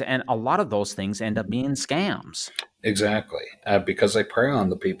marketings, and a lot of those things end up being scams. Exactly, because they prey on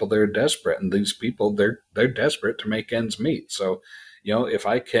the people. They're desperate, and these people, they're desperate to make ends meet. So, if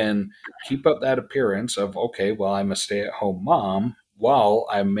I can keep up that appearance of, okay, well, I'm a stay-at-home mom while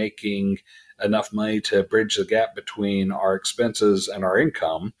I'm making enough money to bridge the gap between our expenses and our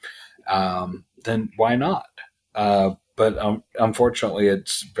income, then why not? But unfortunately,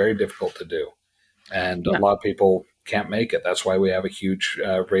 it's very difficult to do. And a lot of people can't make it. That's why we have a huge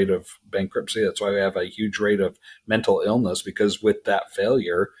rate of bankruptcy. That's why we have a huge rate of mental illness, because with that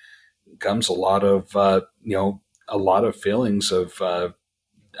failure comes a lot of feelings of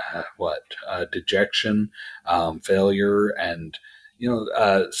dejection, failure, and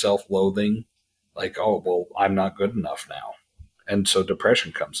self-loathing. Like, oh, well, I'm not good enough now, and so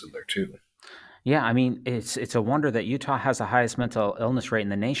depression comes in there too. Yeah, I mean, it's a wonder that Utah has the highest mental illness rate in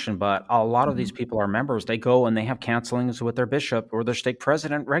the nation, but a lot of these people are members. They go and they have counselings with their bishop or their stake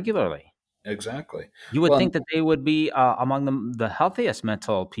president regularly. Exactly. You would think that they would be among the healthiest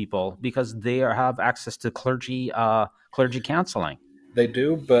mental people, because they have access to clergy counseling. They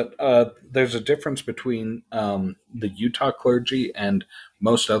do, but there's a difference between the Utah clergy and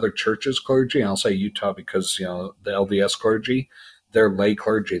most other churches' clergy. And I'll say Utah because, the LDS clergy, they're lay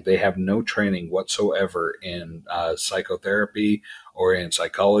clergy. They have no training whatsoever in psychotherapy or in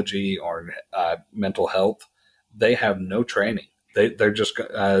psychology or mental health. They have no training. They're just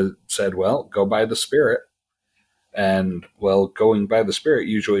said, well, go by the Spirit. And, well, going by the Spirit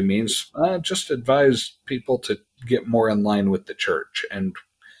usually means just advise people to get more in line with the church and,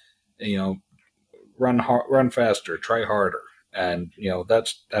 run faster, try harder. And,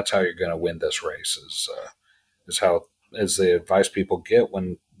 that's how you're going to win this race is how, as the advice people get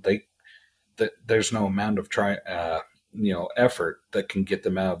when there's no amount of effort that can get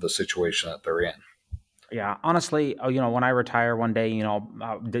them out of the situation that they're in. Yeah, honestly, when I retire one day,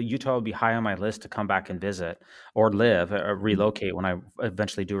 the Utah will be high on my list to come back and visit or live or relocate when I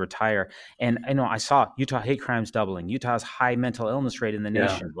eventually do retire. And I saw Utah hate crimes doubling, Utah's high mental illness rate in the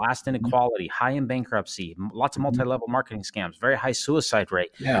nation, last inequality, high in bankruptcy, lots of multi-level marketing scams, very high suicide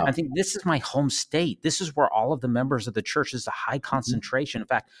rate. Yeah. I think this is my home state. This is where all of the members of the church is a high concentration. In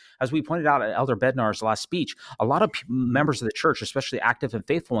fact, as we pointed out at Elder Bednar's last speech, a lot of members of the church, especially active and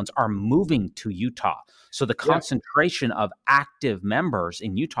faithful ones, are moving to Utah. So the concentration of active members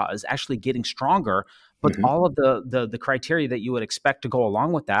in Utah is actually getting stronger, but all of the criteria that you would expect to go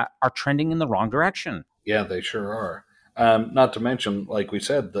along with that are trending in the wrong direction. Yeah, they sure are. Not to mention, like we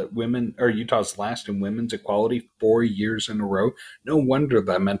said, that Utah's last in women's equality 4 years in a row. No wonder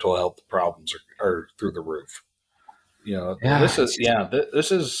that mental health problems are through the roof. Yeah,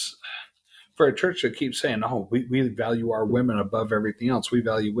 This is for a church that keeps saying, "Oh, we value our women above everything else. We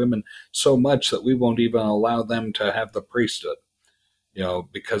value women so much that we won't even allow them to have the priesthood."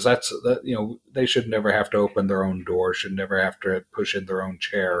 Because they should never have to open their own door, should never have to push in their own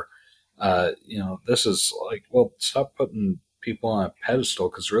chair. This is like, well, stop putting people on a pedestal,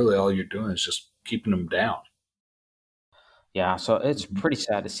 because really all you're doing is just keeping them down. Yeah, so it's pretty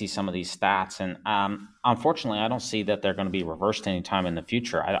sad to see some of these stats, and unfortunately, I don't see that they're going to be reversed anytime in the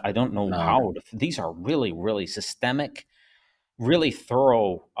future. I don't know how. These are really, really systemic, really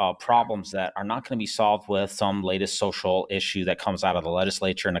thorough problems that are not going to be solved with some latest social issue that comes out of the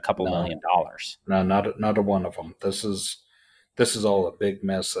legislature and a couple $1 million. No, not a one of them. This is all a big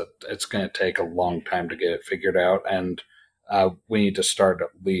mess that it's going to take a long time to get it figured out, and we need to start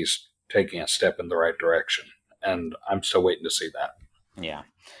at least taking a step in the right direction. And I'm still waiting to see that. Yeah.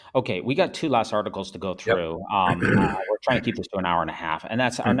 Okay, we got two last articles to go through. Yep. We're trying to keep this to an hour and a half. And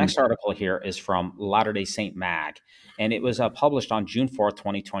that's our next article here is from Latter-day Saint Mag. And it was published on June 4th,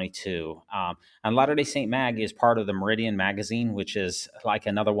 2022. And Latter-day Saint Mag is part of the Meridian magazine, which is like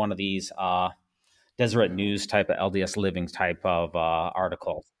another one of these Deseret News type of LDS Living type of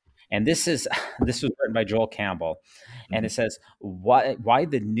articles. And this was written by Joel Campbell. And it says, why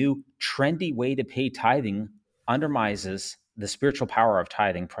the new trendy way to pay tithing undermines the spiritual power of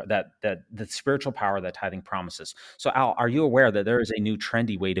tithing, that the spiritual power that tithing promises. So, Al, are you aware that there is a new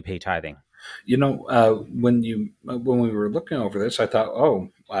trendy way to pay tithing? When we were looking over this, I thought,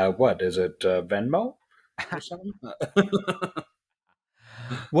 what is it, Venmo or something?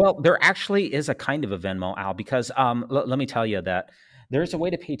 Well, there actually is a kind of a Venmo, Al, because let me tell you that there's a way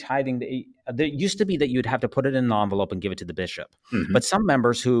to pay tithing. There used to be that you'd have to put it in an envelope and give it to the bishop. Mm-hmm. But some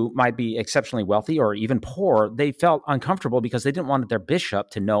members who might be exceptionally wealthy or even poor, they felt uncomfortable because they didn't want their bishop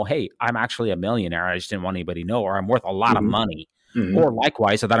to know, hey, I'm actually a millionaire. I just didn't want anybody to know, or I'm worth a lot of money. Mm-hmm. Or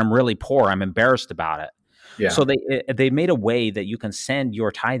likewise, that I'm really poor. I'm embarrassed about it. Yeah. So they made a way that you can send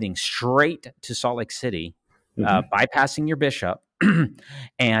your tithing straight to Salt Lake City, bypassing your bishop,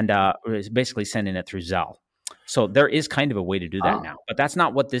 and basically sending it through Zelle. So there is kind of a way to do that now, but that's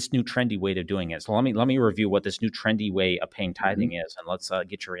not what this new trendy way of doing is. So let me review what this new trendy way of paying tithing is, and let's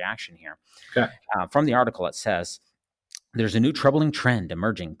get your reaction here. Okay. From the article, it says, there's a new troubling trend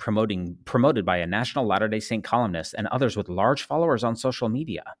emerging, promoted by a national Latter-day Saint columnist and others with large followers on social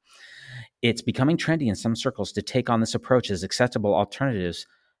media. It's becoming trendy in some circles to take on this approach as acceptable alternatives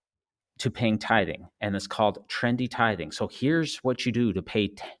to paying tithing, and it's called trendy tithing. So here's what you do to pay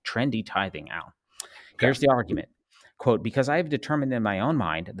trendy tithing, Al. Here's the argument. Quote, because I have determined in my own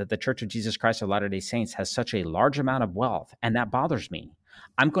mind that the Church of Jesus Christ of Latter-day Saints has such a large amount of wealth, and that bothers me.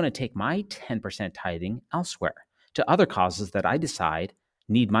 I'm going to take my 10% tithing elsewhere to other causes that I decide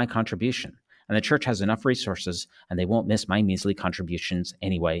need my contribution. And the church has enough resources, and they won't miss my measly contributions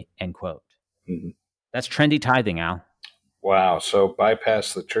anyway, end quote. Mm-hmm. That's trendy tithing, Al. Wow. So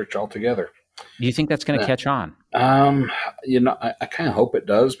bypass the church altogether. Do you think that's going to catch on? I kind of hope it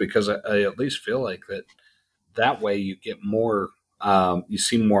does, because I at least feel like that way you get more, you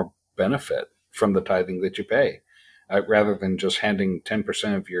see more benefit from the tithing that you pay, rather than just handing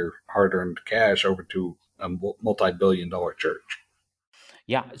 10% of your hard-earned cash over to a multi-billion-dollar church.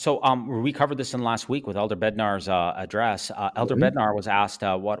 Yeah. So we covered this in last week with Elder Bednar's address. Elder Bednar was asked,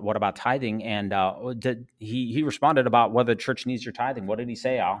 what about tithing? And he responded about whether the church needs your tithing. What did he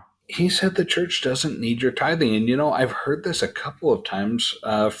say, Al? He said the church doesn't need your tithing. And, I've heard this a couple of times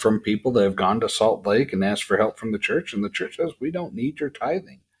from people that have gone to Salt Lake and asked for help from the church. And the church says, we don't need your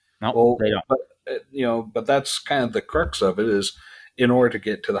tithing. No, they don't. But that's kind of the crux of it, is in order to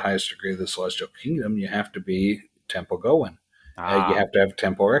get to the highest degree of the celestial kingdom, you have to be temple going. You have to have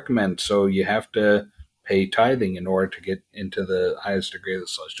temple recommend. So you have to pay tithing in order to get into the highest degree of the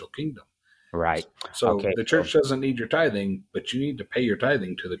celestial kingdom. Right. So the church doesn't need your tithing, but you need to pay your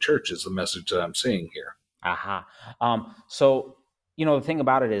tithing to the church, is the message that I'm seeing here. So, the thing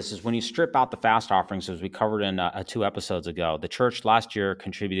about it is when you strip out the fast offerings, as we covered in 2 episodes ago, the church last year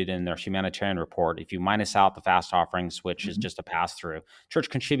contributed in their humanitarian report. If you minus out the fast offerings, which is just a pass-through, church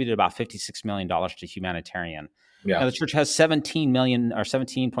contributed about $56 million to humanitarian. Yeah. Now, the church has 17 million or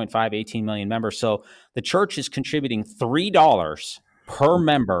 17.5, 18 million members. So the church is contributing $3 per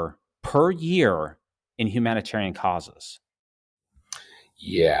member per year in humanitarian causes.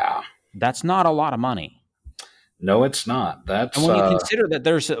 Yeah. That's not a lot of money. No, it's not. And when you consider that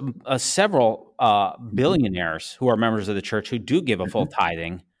there's several billionaires who are members of the church who do give a full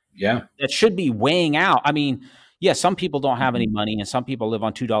tithing, yeah, that should be weighing out. I mean, Yeah, some people don't have any money, and some people live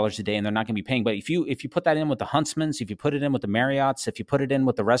on $2 a day, and they're not going to be paying. But if you put that in with the Huntsmans, if you put it in with the Marriotts, if you put it in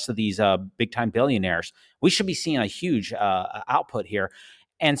with the rest of these big time billionaires, we should be seeing a huge output here.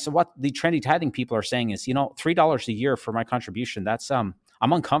 And so, what the trendy tithing people are saying is, $3 a year for my contribution. That's I'm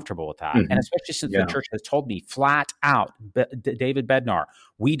uncomfortable with that, and especially since the church has told me flat out, David Bednar,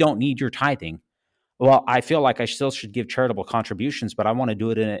 we don't need your tithing. Well, I feel like I still should give charitable contributions, but I want to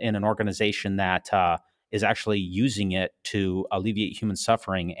do it in an organization that is actually using it to alleviate human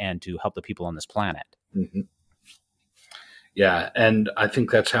suffering and to help the people on this planet. Mm-hmm. Yeah, and I think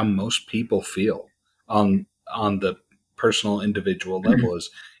that's how most people feel on the personal, individual level. Is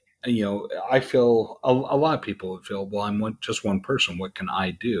I feel a lot of people would feel, well, I'm just one person. What can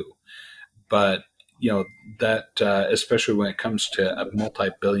I do? But that especially when it comes to a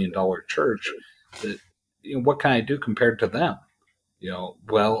multi-billion-dollar church, that what can I do compared to them?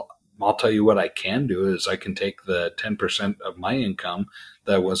 Well, I'll tell you what I can do is I can take the 10% of my income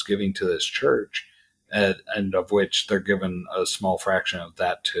that I was giving to this church, and of which they're given a small fraction of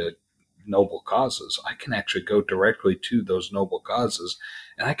that to noble causes. I can actually go directly to those noble causes,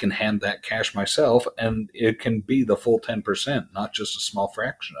 and I can hand that cash myself, and it can be the full 10%, not just a small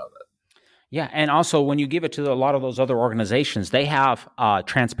fraction of it. Yeah, and also when you give it to a lot of those other organizations, they have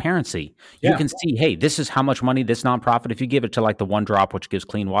transparency. You can see, hey, this is how much money this nonprofit. If you give it to like the One Drop, which gives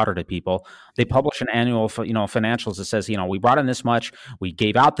clean water to people, they publish an annual, financials that says, we brought in this much, we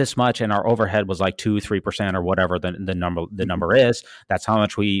gave out this much, and our overhead was like 2-3% or whatever the number is. That's how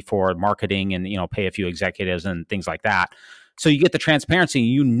much we for marketing and pay a few executives and things like that. So you get the transparency.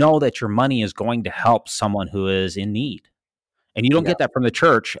 You know that your money is going to help someone who is in need. And you don't get that from the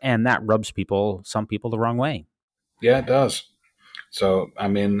church, and that rubs some people the wrong way. Yeah, it does. So, I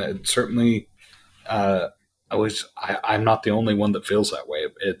mean, it certainly, I'm not the only one that feels that way.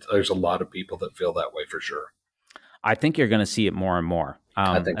 There's a lot of people that feel that way for sure. I think you're going to see it more and more.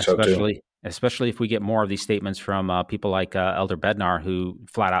 I think so too. Especially if we get more of these statements from people like Elder Bednar, who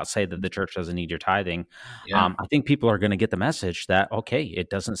flat out say that the church doesn't need your tithing. Yeah. I think people are going to get the message that, okay, it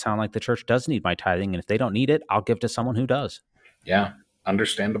doesn't sound like the church does need my tithing. And if they don't need it, I'll give to someone who does. Yeah,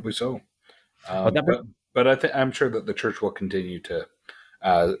 understandably so. But I'm sure that the church will continue to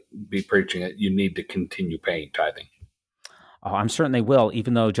be preaching it. You need to continue paying tithing. Oh, I'm certain they will,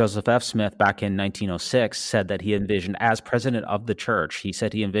 even though Joseph F. Smith back in 1906 said that he envisioned, as president of the church, he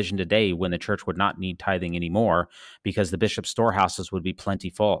said he envisioned a day when the church would not need tithing anymore because the bishop's storehouses would be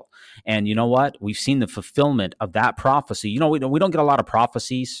plentiful. And you know what? We've seen the fulfillment of that prophecy. We don't get a lot of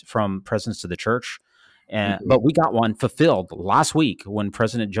prophecies from presidents of the church. But we got one fulfilled last week when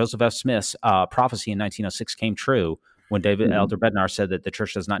President Joseph F. Smith's prophecy in 1906 came true, when Elder Bednar said that the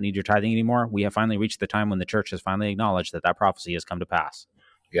church does not need your tithing anymore. We have finally reached the time when the church has finally acknowledged that prophecy has come to pass.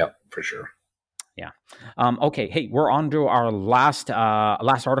 Yeah, for sure. Yeah. Okay. Hey, we're on to our last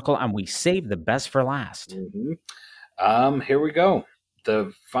article, and we saved the best for last. Here we go.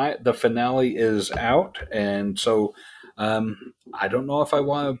 The finale is out, and so I don't know if I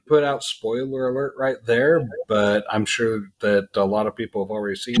want to put out spoiler alert right there, but I'm sure that a lot of people have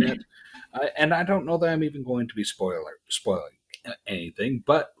already seen it. And I don't know that I'm even going to be spoiling anything,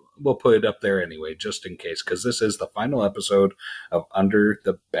 but we'll put it up there anyway, just in case, because this is the final episode of Under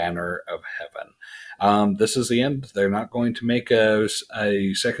the Banner of Heaven. This is the end. They're not going to make a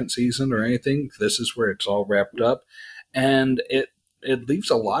second season or anything. This is where it's all wrapped up. And it leaves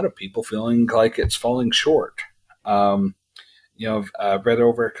a lot of people feeling like it's falling short. I've read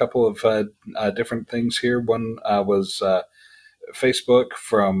over a couple of different things here. One was Facebook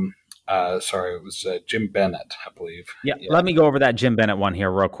from, it was Jim Bennett, I believe. Yeah, let me go over that Jim Bennett one here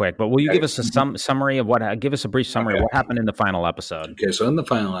real quick. But will you give us a summary of give us a brief summary of what happened in the final episode? Okay, so in the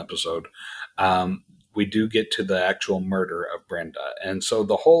final episode, we do get to the actual murder of Brenda. And so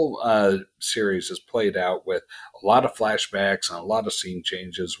the whole series is played out with a lot of flashbacks and a lot of scene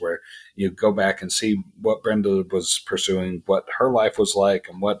changes where you go back and see what Brenda was pursuing, what her life was like,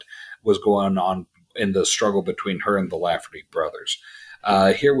 and what was going on in the struggle between her and the Lafferty brothers.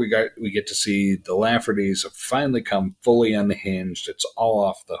 Here we get to see the Laffertys have finally come fully unhinged. It's all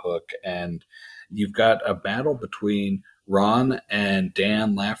off the hook. And you've got a battle between Ron and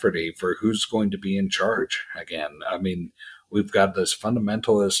Dan Lafferty for who's going to be in charge again. I mean, we've got this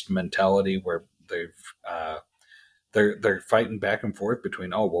fundamentalist mentality where they're fighting back and forth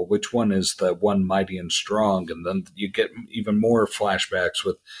between, which one is the one mighty and strong? And then you get even more flashbacks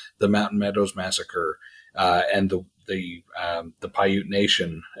with the Mountain Meadows Massacre and the Paiute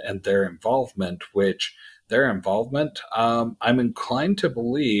Nation and their involvement. I'm inclined to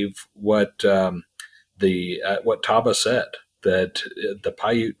believe what Taba said, that the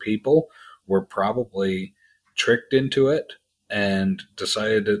Paiute people were probably tricked into it and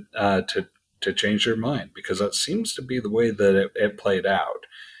decided to change their mind, because that seems to be the way that it played out.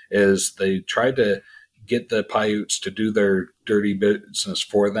 Is they tried to get the Paiutes to do their dirty business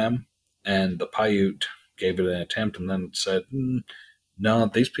for them, and the Paiute gave it an attempt and then said, no,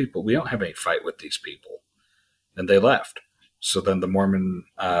 these people, we don't have any fight with these people. And they left. So then the Mormon,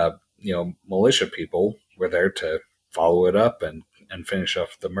 militia people were there to follow it up and finish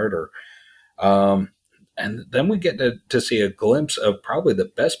off the murder. And then we get to see a glimpse of probably the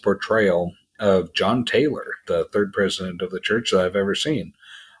best portrayal of John Taylor, the third president of the church that I've ever seen.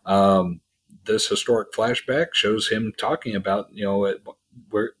 This historic flashback shows him talking about,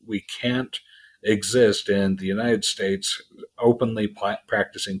 where we can't exist in the United States openly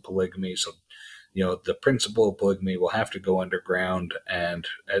practicing polygamy. So, the principle of polygamy will have to go underground, and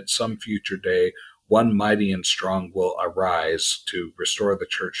at some future day, one mighty and strong will arise to restore the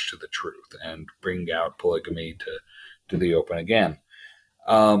church to the truth and bring out polygamy to the open again.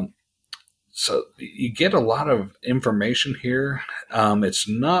 So you get a lot of information here. It's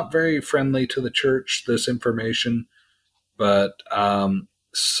not very friendly to the church, this information, but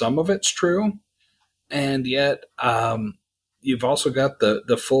some of it's true. And yet you've also got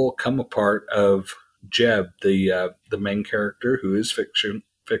the full come apart of Jeb, the main character, who is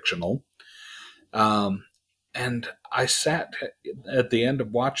fictional. And I sat at the end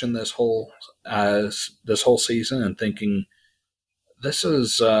of watching this whole season and thinking, this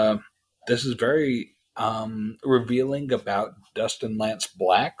is very revealing about Dustin Lance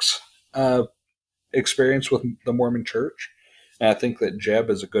Black's experience with the Mormon Church. And I think that Jeb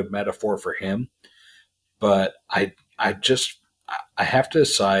is a good metaphor for him. But I have to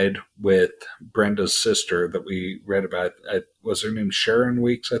side with Brenda's sister that we read about. Was her name Sharon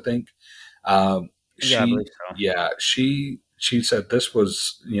Weeks, I think? I believe so. Yeah, she said this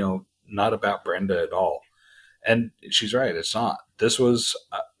was, not about Brenda at all. And she's right, it's not. This was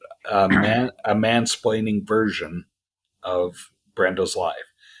a mansplaining version of Brenda's life.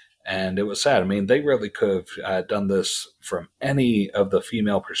 And it was sad. I mean, they really could have done this from any of the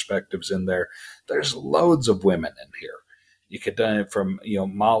female perspectives in there. There's loads of women in here. You could have done it from,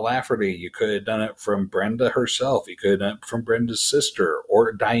 Ma Lafferty. You could have done it from Brenda herself. You could have done it from Brenda's sister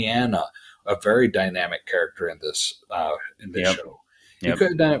or Diana, a very dynamic character in this show. You could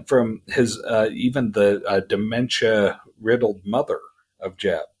have done it from his even the dementia-riddled mother of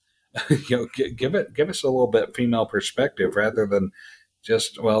Jeb. Give us a little bit female perspective rather than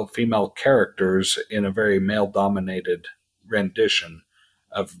just, female characters in a very male-dominated rendition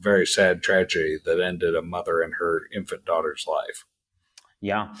of a very sad tragedy that ended a mother and her infant daughter's life.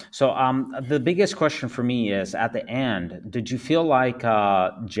 Yeah. So the biggest question for me is, at the end, did you feel like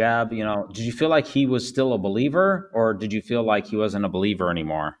Jeb, did you feel like he was still a believer, or did you feel like he wasn't a believer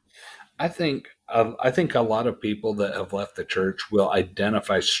anymore? I think a lot of people that have left the church will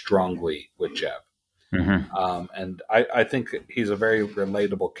identify strongly with Jeb. Mm-hmm. And I think he's a very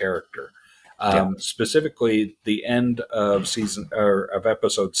relatable character. Specifically, the end of of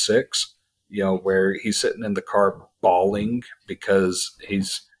episode 6, where he's sitting in the car bawling because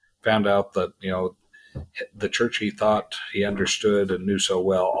he's found out that, the church he thought he understood and knew so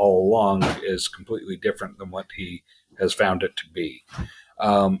well all along is completely different than what he has found it to be.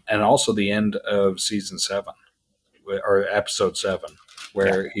 And also the end of season 7, or episode 7,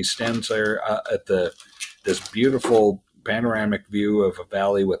 where he stands there at this beautiful panoramic view of a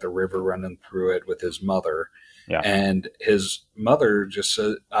valley with a river running through it with his mother. Yeah. And his mother just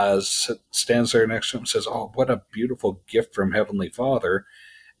stands there next to him and says, "Oh, what a beautiful gift from Heavenly Father."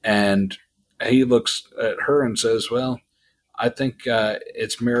 And he looks at her and says, "Well, I think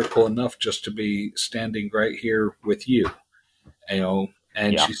it's miracle enough just to be standing right here with you."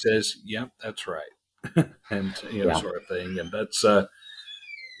 And she says, "Yep, that's right." And, sort of thing. And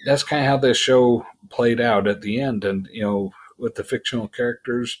that's kind of how this show played out at the end. And, with the fictional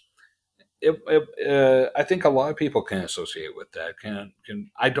characters, I think a lot of people can associate with that.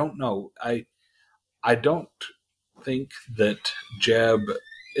 I don't know. I don't think that Jeb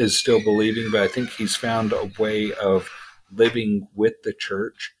is still believing, but I think he's found a way of living with the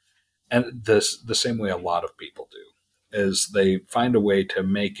church, and the same way a lot of people do, is they find a way to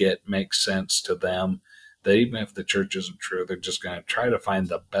make it make sense to them. That even if the church isn't true, they're just going to try to find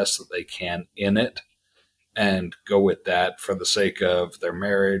the best that they can in it and go with that for the sake of their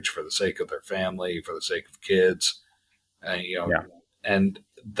marriage, for the sake of their family, for the sake of kids. And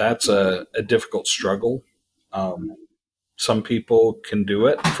that's a difficult struggle. Some people can do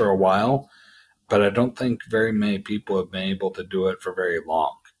it for a while, but I don't think very many people have been able to do it for very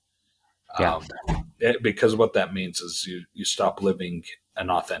long. Because what that means is you stop living an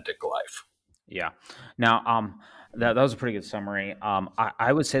authentic life. Yeah. Now, that was a pretty good summary.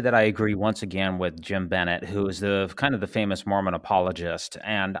 I would say that I agree once again with Jim Bennett, who is the kind of the famous Mormon apologist.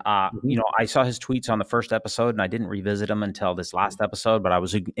 And Mhm. I saw his tweets on the first episode, and I didn't revisit them until this last episode. But I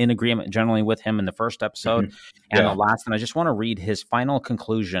was in agreement generally with him in the first episode Mhm. and the Yeah. last. And I just want to read his final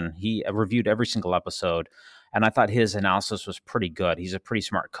conclusion. He reviewed every single episode. And I thought his analysis was pretty good. He's a pretty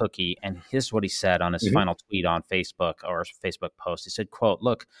smart cookie. And here's what he said on his Mhm. final tweet on Facebook, or his Facebook post. He said, quote,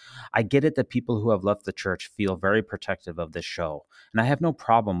 "Look, I get it that people who have left the church feel very protective of this show, and I have no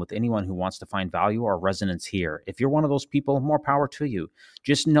problem with anyone who wants to find value or resonance here. If you're one of those people, more power to you.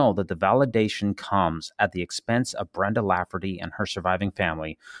 Just know that the validation comes at the expense of Brenda Lafferty and her surviving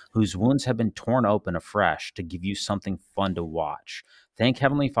family, whose wounds have been torn open afresh to give you something fun to watch. Thank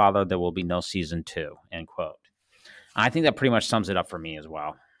Heavenly Father there will be no season 2, end quote. I think that pretty much sums it up for me as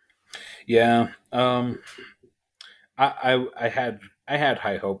well. Yeah. I had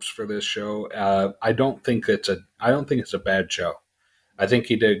high hopes for this show. I don't think it's a bad show. I think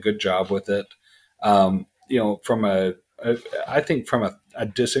he did a good job with it. I think from a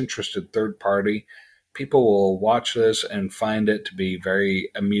disinterested third party, people will watch this and find it to be very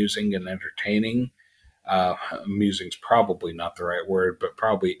amusing and entertaining. Amusing's probably not the right word, but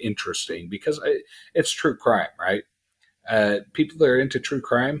probably interesting because it's true crime, right? People that are into true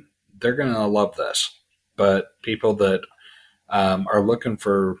crime, they're going to love this. But people that are looking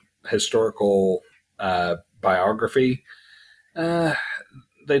for historical biography,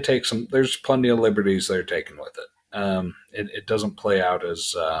 they take some. There's plenty of liberties they're taking with it. It doesn't play out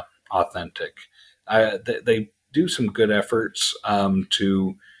as authentic. They do some good efforts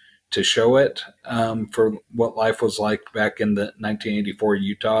to show it for what life was like back in the 1984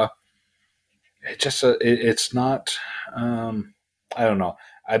 Utah. It's not. I don't know.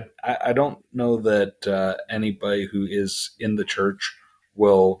 I don't know that anybody who is in the church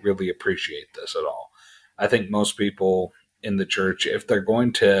will really appreciate this at all. I think most people in the church, if they're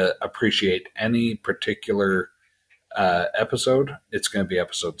going to appreciate any particular episode, it's going to be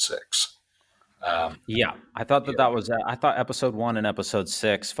episode 6. Yeah, I thought that was. I thought episode 1 and episode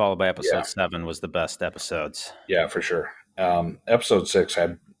 6, followed by episode Yeah. 7, was the best episodes. Yeah, for sure. Episode 6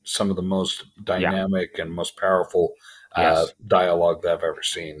 had some of the most dynamic and most powerful Yes. dialogue that I've ever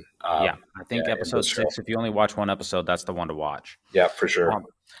seen. Yeah, I think in episode this show. 6. If you only watch one episode, that's the one to watch. Yeah, for sure.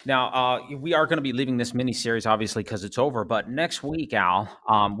 Now, we are going to be leaving this mini-series, obviously, because it's over. But next week, Al,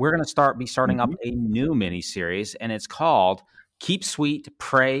 we're going to be starting up a new mini-series, and it's called Keep Sweet,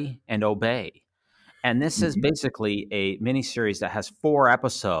 Pray, and Obey. And this is basically a mini-series that has 4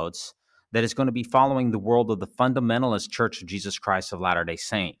 episodes that is going to be following the world of the Fundamentalist Church of Jesus Christ of Latter-day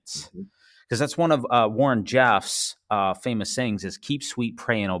Saints. Because that's one of Warren Jeff's famous sayings is keep sweet,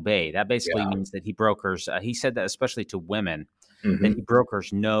 pray, and obey. That basically means that he brokers, he said that especially to women, that he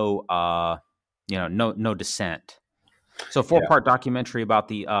brokers no dissent. So 4-part documentary about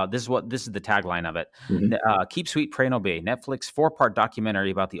the this is the tagline of it. Keep sweet, pray, and obey. Netflix 4-part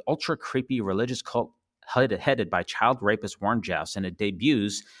documentary about the ultra creepy religious cult headed by child rapist Warren Jeffs, and it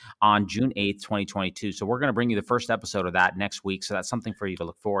debuts on June 8th, 2022. So we're going to bring you the first episode of that next week. So that's something for you to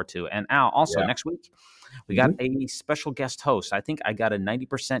look forward to. And Al, also next week, we got a special guest host. I think I got a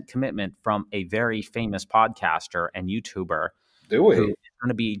 90% commitment from a very famous podcaster and YouTuber who is going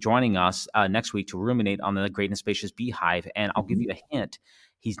to be joining us next week to ruminate on the Great and Spacious Beehive. And I'll give you a hint.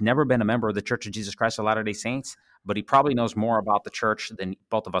 He's never been a member of the Church of Jesus Christ of Latter-day Saints, but he probably knows more about the church than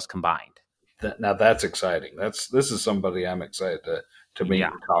both of us combined. Now that's exciting. This is somebody I'm excited to meet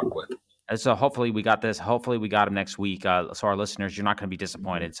and talk with. And so hopefully we got this. Hopefully we got him next week. So our listeners, you're not going to be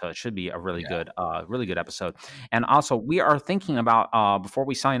disappointed. So it should be a really good episode. And also we are thinking about before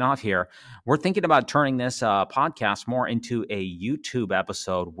we sign off here, we're thinking about turning this podcast more into a YouTube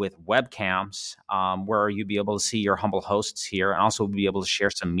episode with webcams, where you'll be able to see your humble hosts here, and also we'll be able to share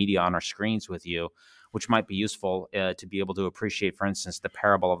some media on our screens with you, which might be useful to be able to appreciate, for instance, the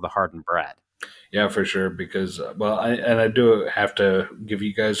parable of the hardened bread. Yeah, for sure. Because, I do have to give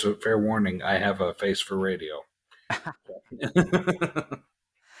you guys a fair warning. I have a face for radio.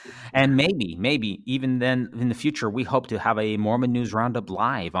 And maybe even then in the future, we hope to have a Mormon News Roundup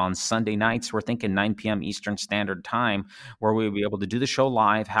live on Sunday nights. We're thinking 9 p.m. Eastern Standard Time, where we'll be able to do the show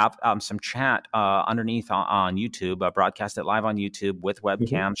live, have some chat underneath on YouTube, broadcast it live on YouTube with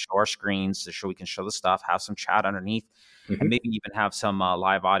webcams, show our screens so we can show the stuff, have some chat underneath, and maybe even have some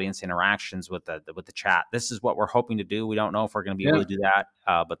live audience interactions with the chat. This is what we're hoping to do. We don't know if we're going to be able to do that,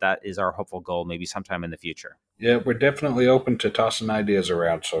 but that is our hopeful goal, maybe sometime in the future. Yeah, we're definitely open to tossing ideas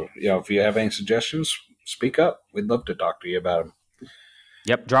around. So, if you have any suggestions, speak up. We'd love to talk to you about them.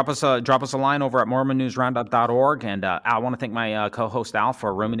 Yep. Drop us a line over at mormonnewsroundup.org. And I want to thank my co-host Al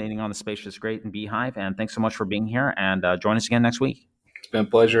for ruminating on the spacious great and beehive. And thanks so much for being here. And join us again next week. It's been a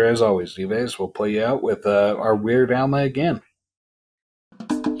pleasure as always, Dives. We'll play you out with our Weird Alma again.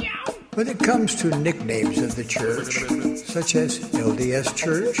 When it comes to nicknames of the church, such as LDS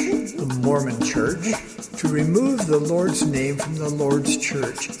Church, the Mormon Church, to remove the Lord's name from the Lord's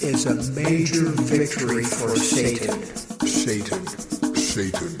church is a major victory for Satan. Satan.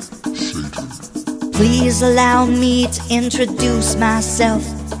 Please allow me to introduce myself.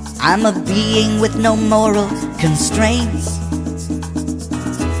 I'm a being with no moral constraints.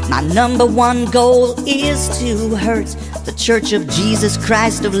 My number one goal is to hurt the Church of Jesus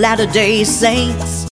Christ of Latter-day Saints.